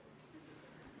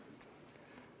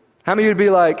 How many of you would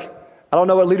be like, I don't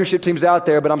know what leadership team's out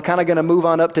there, but I'm kind of going to move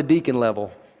on up to deacon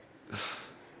level?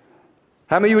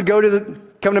 How many of you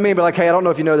would come to me and be like, hey, I don't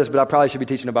know if you know this, but I probably should be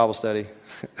teaching a Bible study.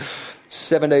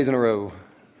 7 days in a row,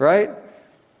 right?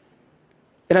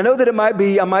 And I know that I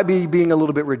might be being a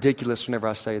little bit ridiculous whenever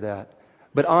I say that.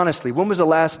 But honestly, when was the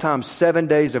last time 7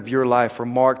 days of your life were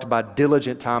marked by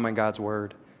diligent time in God's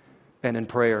word and in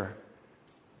prayer?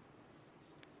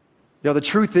 The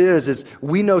truth is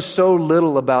we know so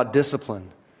little about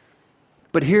discipline.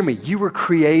 But hear me, you were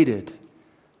created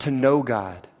to know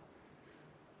God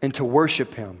and to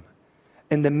worship Him.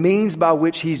 And the means by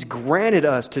which He's granted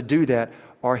us to do that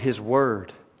are His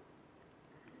word.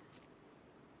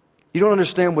 You don't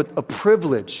understand what a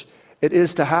privilege it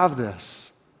is to have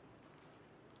this.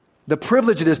 The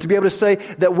privilege it is to be able to say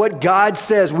that what God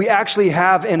says we actually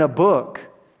have in a book.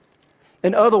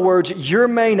 In other words, your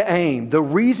main aim, the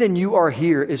reason you are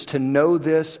here is to know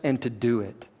this and to do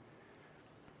it.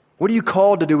 What are you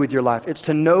called to do with your life? It's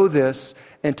to know this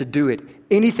and to do it.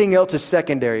 Anything else is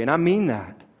secondary, and I mean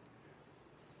that.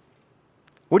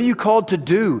 What are you called to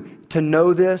do? To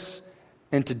know this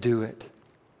and to do it.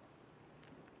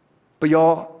 But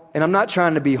y'all, and I'm not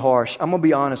trying to be harsh, I'm going to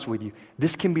be honest with you.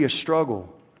 This can be a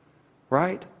struggle,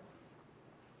 right?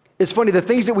 It's funny, the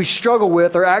things that we struggle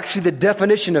with are actually the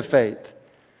definition of faith.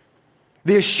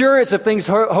 The assurance of things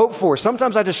hoped for.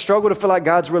 Sometimes I just struggle to feel like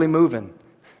God's really moving.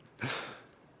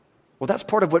 Well, that's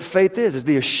part of what faith is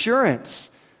the assurance.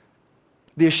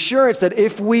 The assurance that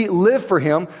if we live for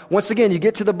Him, once again, you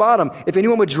get to the bottom. If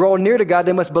anyone would draw near to God,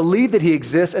 they must believe that He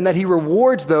exists and that He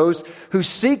rewards those who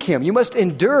seek Him. You must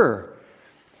endure.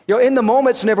 In the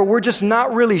moments whenever we're just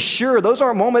not really sure, those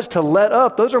aren't moments to let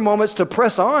up. Those are moments to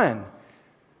press on.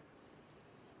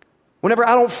 Whenever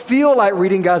I don't feel like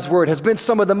reading God's Word has been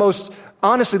some of the most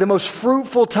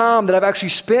fruitful time that I've actually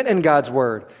spent in God's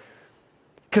Word.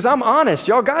 Because I'm honest,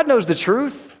 y'all, God knows the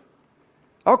truth.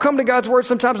 I'll come to God's Word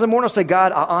sometimes in the morning, I'll say,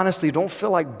 God, I honestly don't feel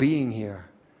like being here.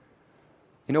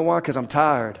 You know why? Because I'm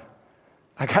tired.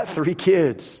 I got 3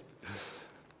 kids.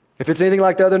 If it's anything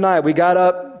like the other night, we got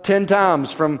up 10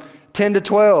 times from 10 to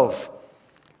 12.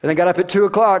 And then got up at 2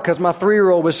 o'clock because my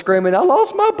 3-year-old was screaming, I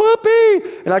lost my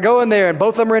puppy. And I go in there and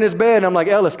both of them are in his bed. And I'm like,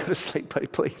 Ellis, go to sleep, buddy,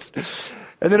 please.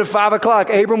 And then at 5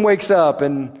 o'clock, Abram wakes up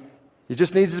and he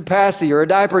just needs a passy or a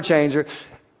diaper changer.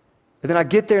 And then I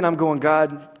get there and I'm going,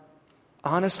 God,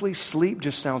 honestly, sleep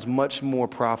just sounds much more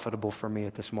profitable for me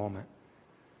at this moment.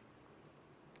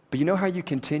 But you know how you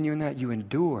continue in that? You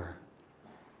endure.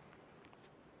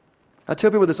 I tell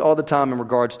people this all the time in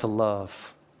regards to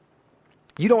love.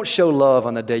 You don't show love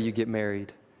on the day you get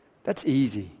married. That's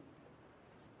easy.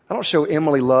 I don't show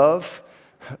Emily love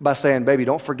by saying, baby,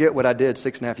 don't forget what I did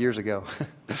 6.5 years ago.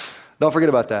 Don't forget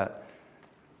about that.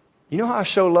 You know how I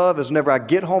show love is whenever I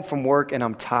get home from work and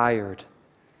I'm tired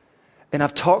and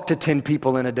I've talked to 10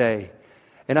 people in a day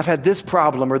and I've had this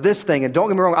problem or this thing, and don't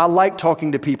get me wrong, I like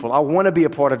talking to people. I want to be a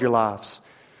part of your lives.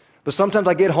 But sometimes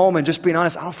I get home and just being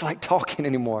honest, I don't feel like talking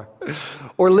anymore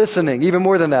or listening, even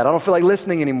more than that. I don't feel like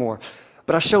listening anymore.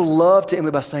 But I show love to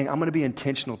Emily by saying, I'm going to be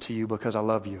intentional to you because I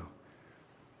love you.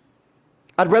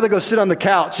 I'd rather go sit on the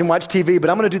couch and watch TV, but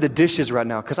I'm going to do the dishes right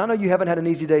now because I know you haven't had an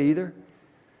easy day either.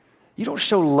 You don't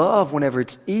show love whenever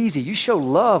it's easy. You show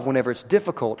love whenever it's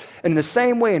difficult. And in the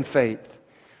same way in faith,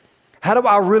 how do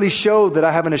I really show that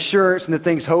I have an assurance in the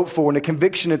things hoped for and a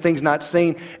conviction in things not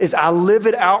seen? Is I live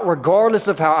it out regardless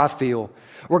of how I feel,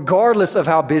 regardless of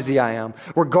how busy I am,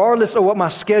 regardless of what my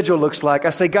schedule looks like. I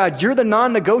say, God, you're the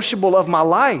non-negotiable of my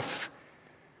life.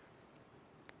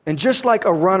 And just like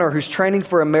a runner who's training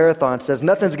for a marathon says,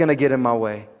 nothing's going to get in my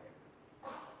way,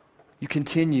 you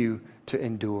continue to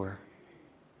endure.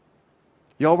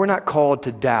 Y'all, we're not called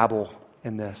to dabble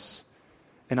in this.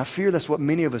 And I fear that's what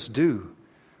many of us do.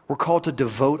 We're called to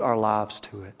devote our lives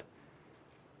to it.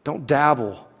 Don't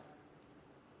dabble.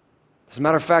 As a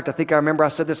matter of fact, I remember I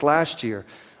said this last year.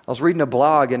 I was reading a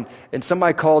blog and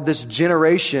somebody called this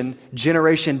generation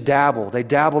dabble. They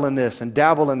dabble in this and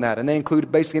dabble in that. And they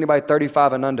include basically anybody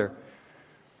 35 and under.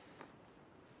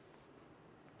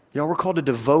 Y'all, we're called to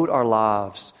devote our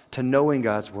lives to knowing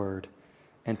God's word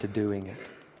and to doing it.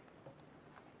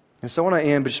 And so I want to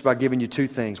end just by giving you two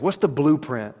things. What's the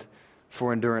blueprint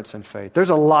for endurance and faith? There's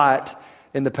a lot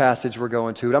in the passage we're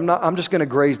going to. I'm just going to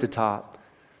graze the top.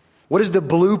 What is the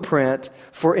blueprint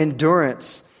for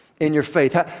endurance in your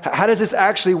faith? How does this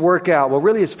actually work out? Well,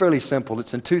 really, it's fairly simple.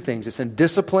 It's in two things. It's in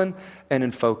discipline and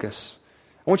in focus.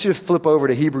 I want you to flip over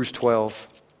to Hebrews 12.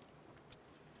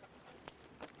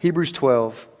 Hebrews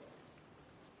 12.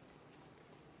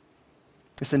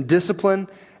 It's in discipline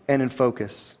and in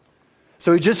focus.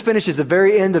 So he just finishes the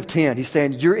very end of 10. He's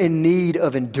saying, you're in need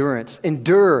of endurance.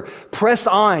 Endure. Press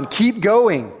on. Keep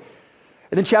going.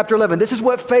 And then chapter 11, this is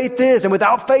what faith is. And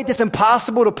without faith, it's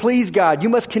impossible to please God. You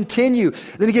must continue.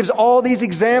 Then he gives all these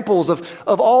examples of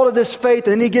all of this faith.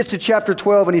 And then he gets to chapter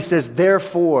 12 and he says,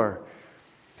 therefore,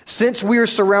 since we are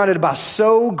surrounded by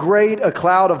so great a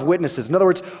cloud of witnesses, in other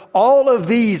words, all of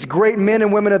these great men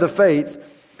and women of the faith,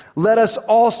 let us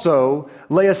also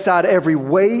lay aside every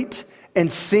weight and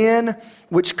sin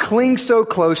which clings so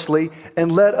closely,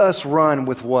 and let us run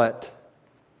with what?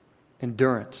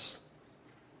 Endurance.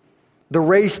 The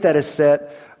race that is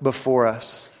set before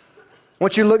us. I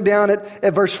want you to look down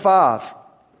at verse 5.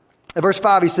 At verse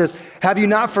 5, he says, have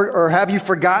you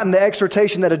forgotten the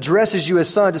exhortation that addresses you as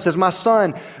sons? It says, my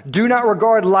son, do not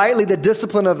regard lightly the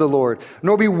discipline of the Lord,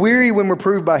 nor be weary when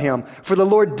reproved by him. For the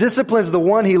Lord disciplines the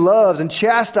one he loves and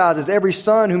chastises every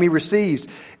son whom he receives.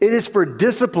 It is for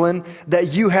discipline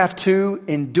that you have to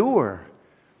endure.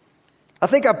 I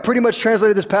think I pretty much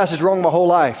translated this passage wrong my whole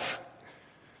life.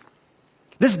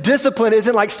 This discipline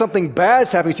isn't like something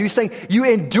bad's happening to you. He's saying you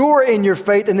endure in your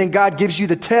faith and then God gives you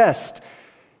the test.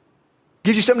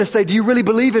 Gives you something to say, do you really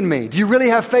believe in me? Do you really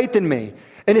have faith in me?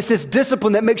 And it's this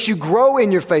discipline that makes you grow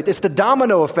in your faith. It's the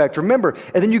domino effect, remember.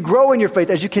 And then you grow in your faith.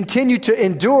 As you continue to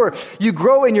endure, you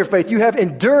grow in your faith. You have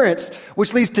endurance,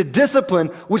 which leads to discipline,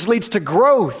 which leads to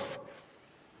growth.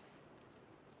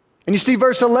 And you see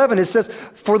verse 11, it says,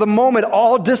 for the moment,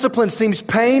 all discipline seems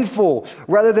painful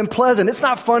rather than pleasant. It's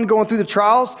not fun going through the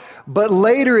trials, but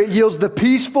later it yields the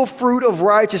peaceful fruit of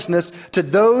righteousness to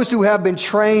those who have been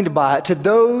trained by it, to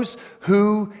those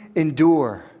who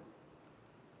endure.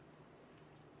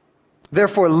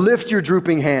 Therefore, lift your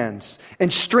drooping hands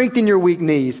and strengthen your weak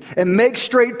knees and make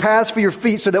straight paths for your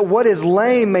feet so that what is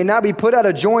lame may not be put out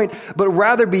of joint, but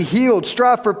rather be healed.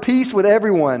 Strive for peace with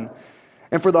everyone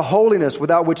and for the holiness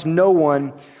without which no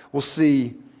one will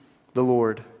see the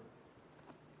Lord.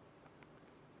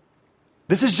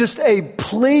 This is just a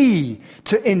plea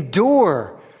to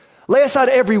endure. Lay aside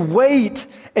every weight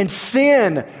and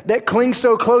sin that clings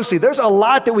so closely. There's a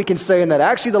lot that we can say in that.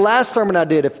 Actually, the last sermon I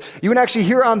did, if you can actually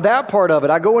hear on that part of it,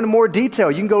 I go into more detail.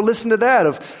 You can go listen to that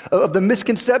of the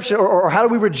misconception or how do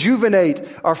we rejuvenate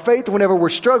our faith whenever we're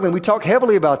struggling. We talk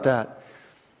heavily about that.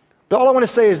 But all I want to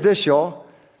say is this, y'all,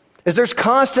 is there's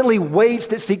constantly weights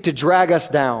that seek to drag us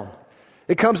down.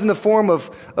 It comes in the form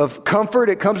of comfort.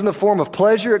 It comes in the form of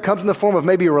pleasure. It comes in the form of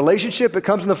maybe a relationship. It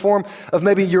comes in the form of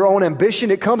maybe your own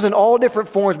ambition. It comes in all different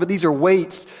forms, but these are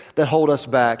weights that hold us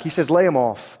back. He says, lay them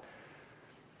off.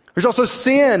 There's also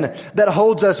sin that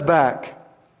holds us back.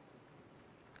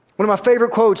 One of my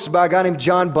favorite quotes is by a guy named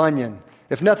John Bunyan.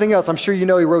 If nothing else, I'm sure you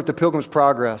know he wrote The Pilgrim's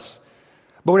Progress.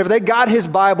 But whenever they got his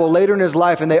Bible later in his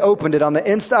life and they opened it, on the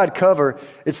inside cover,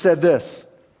 it said this.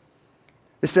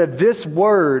 It said, this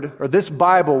word or this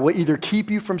Bible will either keep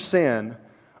you from sin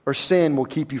or sin will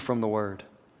keep you from the word.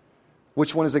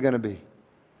 Which one is it going to be?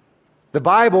 The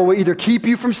Bible will either keep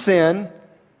you from sin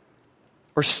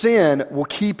or sin will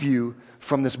keep you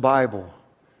from this Bible.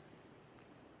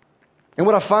 And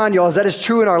what I find, y'all, is that is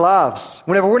true in our lives.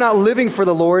 Whenever we're not living for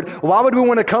the Lord, why would we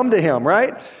want to come to Him,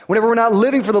 right? Whenever we're not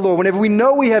living for the Lord, whenever we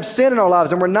know we have sin in our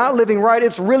lives and we're not living right,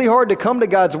 it's really hard to come to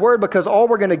God's Word because all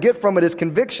we're going to get from it is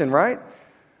conviction, right?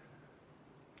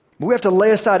 But we have to lay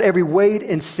aside every weight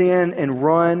and sin and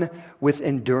run with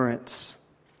endurance.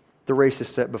 The race is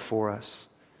set before us.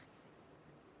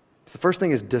 So the first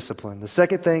thing is discipline. The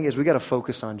second thing is we got to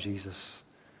focus on Jesus.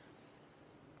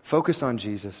 Focus on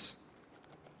Jesus.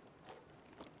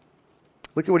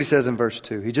 Look at what he says in verse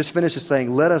 2. He just finishes saying,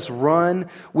 let us run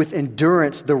with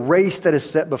endurance the race that is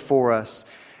set before us.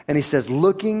 And he says,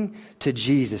 looking to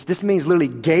Jesus. This means literally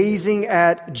gazing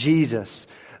at Jesus,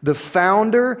 the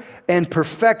founder and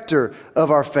perfecter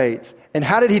of our faith. And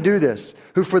how did he do this?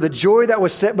 Who for the joy that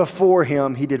was set before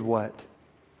him, he did what?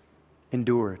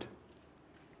 Endured.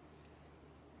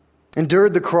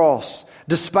 Endured the cross,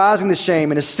 despising the shame,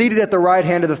 and is seated at the right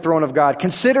hand of the throne of God.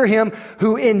 Consider him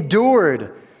who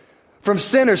endured from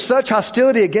sinners such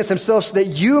hostility against himself, so that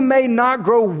you may not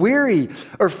grow weary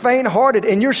or faint-hearted.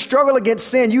 In your struggle against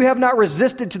sin, you have not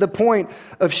resisted to the point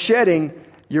of shedding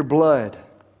your blood.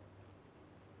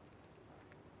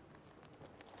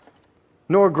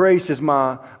 Nora Grace is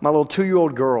my little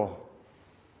 2-year-old girl.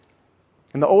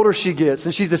 And the older she gets,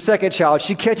 and she's the second child,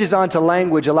 she catches on to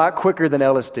language a lot quicker than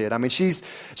Ellis did. I mean, she's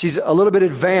a little bit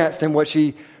advanced in what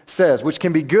she says, which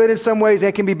can be good in some ways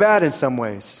and can be bad in some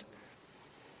ways.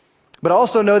 But I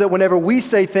also know that whenever we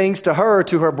say things to her or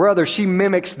to her brother, she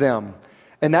mimics them.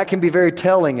 And that can be very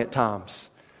telling at times.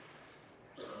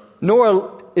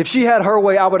 Nora, if she had her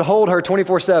way, I would hold her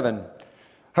 24/7.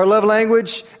 Her love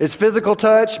language is physical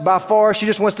touch. By far, she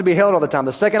just wants to be held all the time.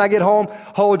 The second I get home,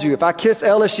 hold you. If I kiss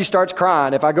Ellis, she starts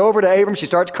crying. If I go over to Abram, she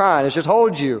starts crying. It's just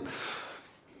hold you.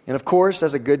 And of course,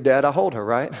 as a good dad, I hold her,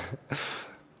 right?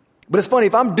 But it's funny,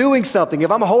 if I'm doing something,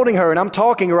 if I'm holding her and I'm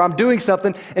talking or I'm doing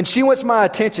something and she wants my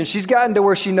attention, she's gotten to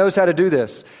where she knows how to do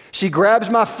this. She grabs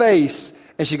my face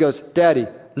and she goes, Daddy,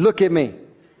 look at me.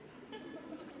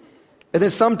 And then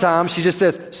sometimes she just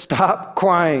says, stop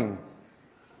crying.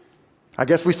 I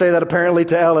guess we say that apparently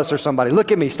to Ellis or somebody.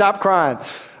 Look at me, stop crying.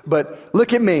 But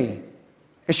look at me.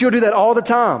 And she'll do that all the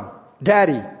time.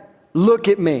 Daddy, look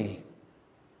at me.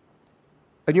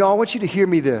 And y'all, I want you to hear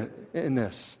me in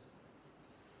this.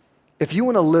 If you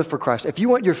want to live for Christ, if you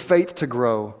want your faith to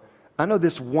grow, I know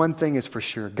this one thing is for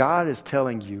sure. God is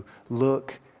telling you,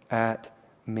 look at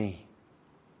me.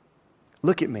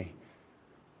 Look at me.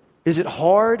 Is it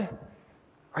hard?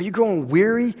 Are you growing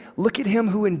weary? Look at him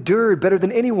who endured better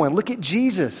than anyone. Look at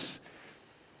Jesus.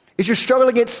 Is your struggle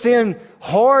against sin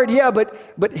hard? Yeah,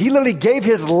 but he literally gave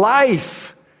his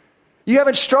life. You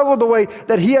haven't struggled the way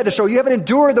that he had to struggle. You haven't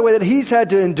endured the way that he's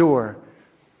had to endure.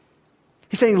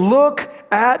 He's saying, look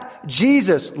at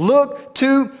Jesus. Look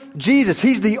to Jesus.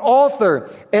 He's the author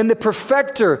and the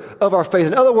perfecter of our faith.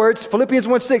 In other words, Philippians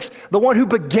 1:6, the one who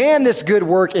began this good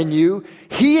work in you,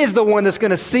 he is the one that's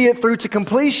going to see it through to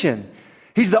completion.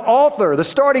 He's the author, the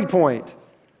starting point.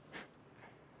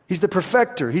 He's the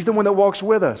perfecter. He's the one that walks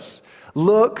with us.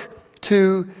 Look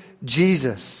to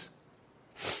Jesus.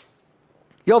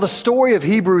 Y'all, the story of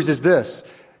Hebrews is this.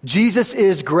 Jesus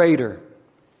is greater.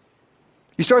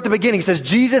 You start at the beginning. He says,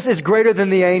 Jesus is greater than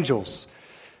the angels.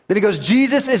 Then he goes,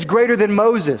 Jesus is greater than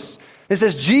Moses. It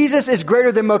says, Jesus is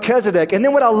greater than Melchizedek. And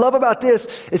then what I love about this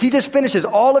is he just finishes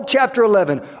all of chapter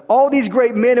 11, all these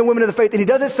great men and women of the faith, and he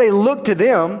doesn't say, look to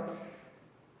them.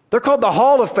 They're called the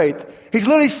Hall of Faith. He's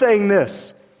literally saying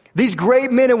this. These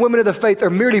great men and women of the faith are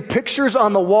merely pictures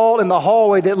on the wall in the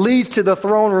hallway that leads to the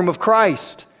throne room of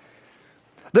Christ.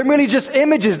 They're merely just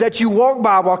images that you walk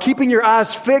by while keeping your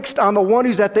eyes fixed on the one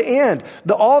who's at the end,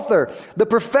 the author, the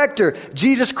perfecter,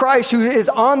 Jesus Christ, who is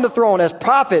on the throne as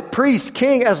prophet, priest,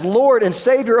 king, as Lord and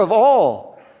Savior of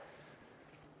all.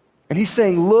 And he's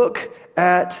saying, look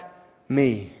at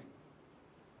me.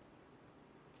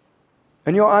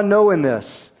 And I know in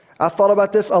this, I thought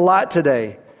about this a lot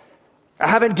today. I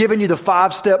haven't given you the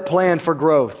 5-step plan for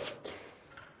growth.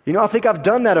 I think I've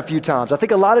done that a few times. I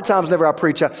think a lot of times whenever I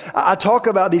preach, I talk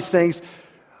about these things.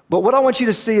 But what I want you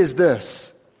to see is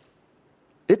this.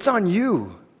 It's on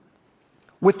you.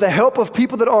 With the help of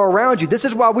people that are around you. This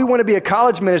is why we want to be a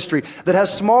college ministry that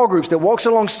has small groups, that walks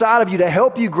alongside of you to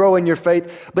help you grow in your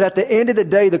faith. But at the end of the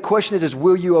day, the question is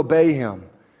will you obey him?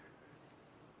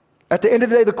 At the end of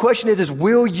the day, the question is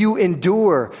will you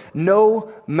endure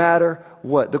no matter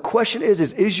what? The question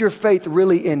is your faith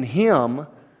really in him?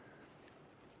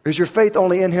 Or is your faith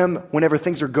only in him whenever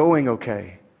things are going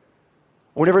okay?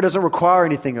 Whenever it doesn't require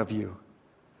anything of you?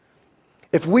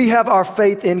 If we have our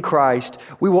faith in Christ,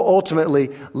 we will ultimately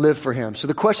live for him. So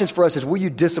the question for us is, will you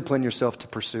discipline yourself to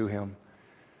pursue him?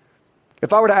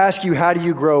 If I were to ask you, how do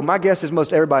you grow? My guess is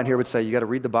most everybody in here would say, you got to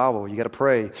read the Bible, you got to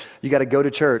pray, you got to go to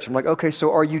church. I'm like, okay,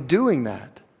 so are you doing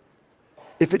that?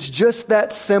 If it's just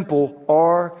that simple,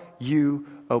 are you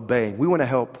obeying? We want to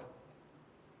help.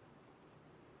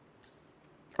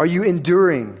 Are you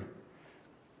enduring?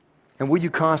 And will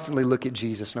you constantly look at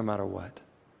Jesus no matter what?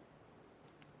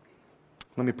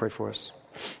 Let me pray for us.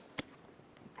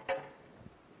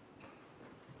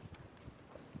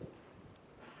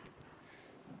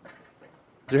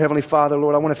 Dear Heavenly Father,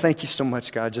 Lord, I want to thank you so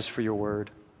much, God, just for your word.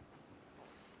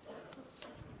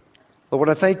 Lord,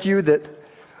 I thank you that,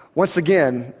 once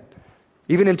again,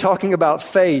 even in talking about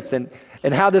faith and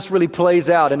how this really plays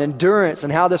out, and endurance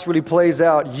and how this really plays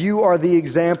out, you are the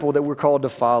example that we're called to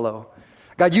follow.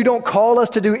 God, you don't call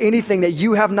us to do anything that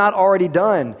you have not already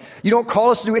done. You don't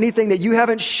call us to do anything that you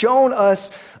haven't shown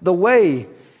us the way.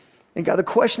 And God, the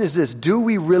question is this, do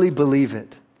we really believe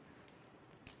it?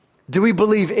 Do we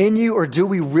believe in you, or do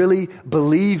we really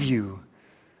believe you?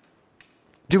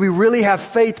 Do we really have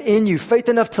faith in you? Faith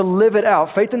enough to live it out,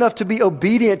 faith enough to be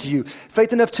obedient to you,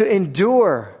 faith enough to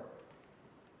endure.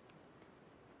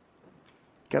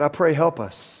 God, I pray, help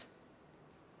us.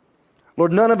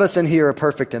 Lord, none of us in here are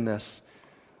perfect in this.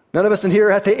 None of us in here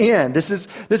are at the end. This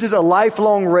is a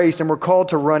lifelong race, and we're called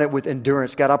to run it with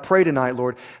endurance. God, I pray tonight,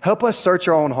 Lord, help us search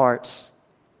our own hearts.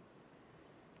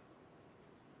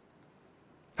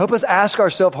 Help us ask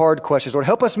ourselves hard questions. Lord,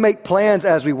 help us make plans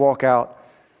as we walk out.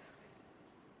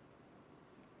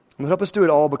 And help us do it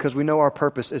all because we know our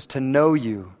purpose is to know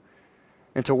you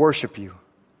and to worship you.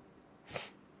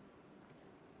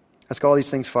 Ask all these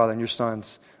things, Father, in your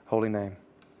Son's holy name.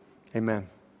 Amen.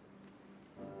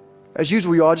 As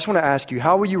usual, y'all, I just want to ask you,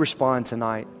 how will you respond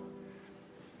tonight?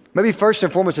 Maybe first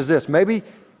and foremost is this. Maybe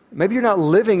you're not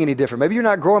living any different. Maybe you're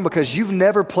not growing because you've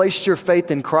never placed your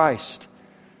faith in Christ.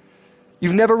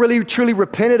 You've never really truly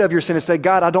repented of your sin and said,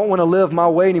 God, I don't want to live my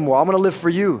way anymore. I want to live for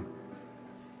you.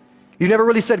 You never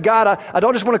really said, God, I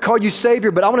don't just want to call you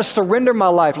Savior, but I want to surrender my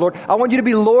life, Lord. I want you to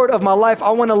be Lord of my life.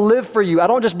 I want to live for you. I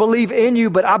don't just believe in you,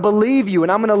 but I believe you,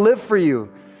 and I'm going to live for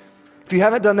you. If you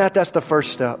haven't done that, that's the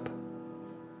first step.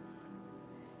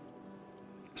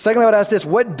 Secondly, I would ask this,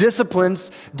 what disciplines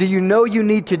do you know you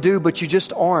need to do, but you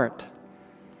just aren't?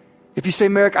 If you say,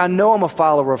 Merrick, I know I'm a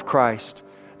follower of Christ,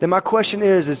 then my question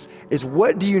is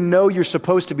what do you know you're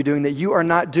supposed to be doing that you are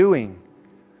not doing?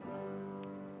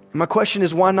 And my question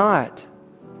is, why not?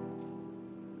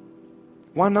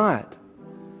 Why not?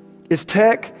 Is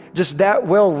tech just that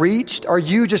well reached? Are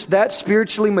you just that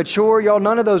spiritually mature? Y'all,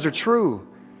 none of those are true.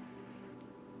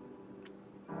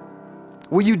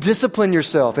 Will you discipline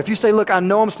yourself? If you say, look, I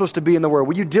know I'm supposed to be in the Word,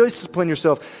 will you discipline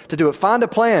yourself to do it? Find a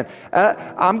plan.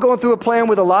 I'm going through a plan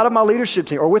with a lot of my leadership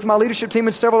team, or with my leadership team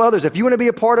and several others. If you want to be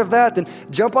a part of that, then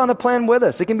jump on the plan with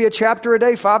us. It can be a chapter a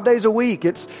day, 5 days a week.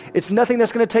 It's nothing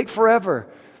that's going to take forever.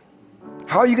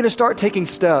 How are you going to start taking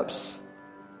steps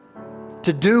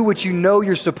to do what you know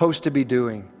you're supposed to be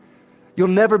doing? You'll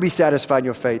never be satisfied in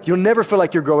your faith. You'll never feel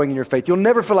like you're growing in your faith. You'll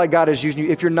never feel like God is using you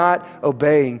if you're not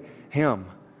obeying Him.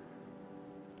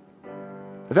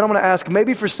 And then I'm going to ask,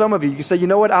 maybe for some of you, you say, you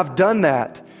know what, I've done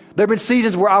that. There have been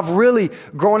seasons where I've really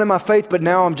grown in my faith, but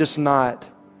now I'm just not.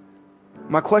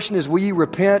 My question is, will you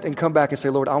repent and come back and say,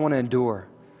 Lord, I want to endure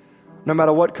no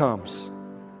matter what comes,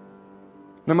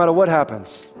 no matter what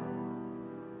happens.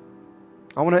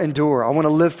 I want to endure. I want to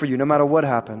live for you no matter what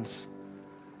happens.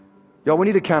 Y'all, we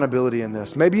need accountability in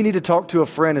this. Maybe you need to talk to a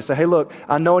friend and say, hey, look,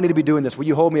 I know I need to be doing this. Will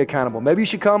you hold me accountable? Maybe you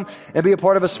should come and be a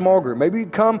part of a small group. Maybe you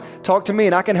come talk to me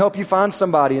and I can help you find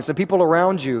somebody and some people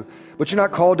around you. But you're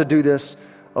not called to do this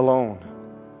alone.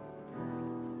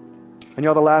 And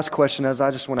y'all, the last question is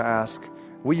I just want to ask,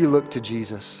 will you look to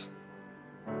Jesus?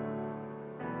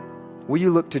 Will you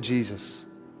look to Jesus?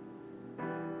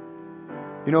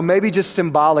 You know, maybe just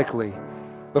symbolically,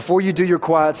 before you do your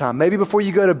quiet time, maybe before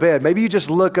you go to bed, maybe you just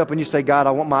look up and you say, God,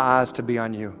 I want my eyes to be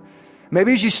on you.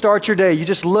 Maybe as you start your day, you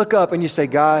just look up and you say,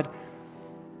 God,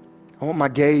 I want my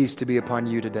gaze to be upon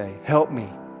you today. Help me.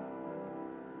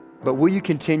 But will you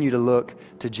continue to look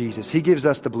to Jesus? He gives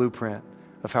us the blueprint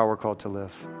of how we're called to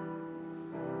live.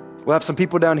 We'll have some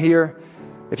people down here.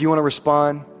 If you want to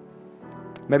respond,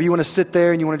 maybe you want to sit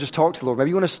there and you want to just talk to the Lord. Maybe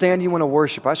you want to stand and you want to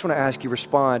worship. I just want to ask you,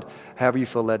 respond however you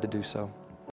feel led to do so.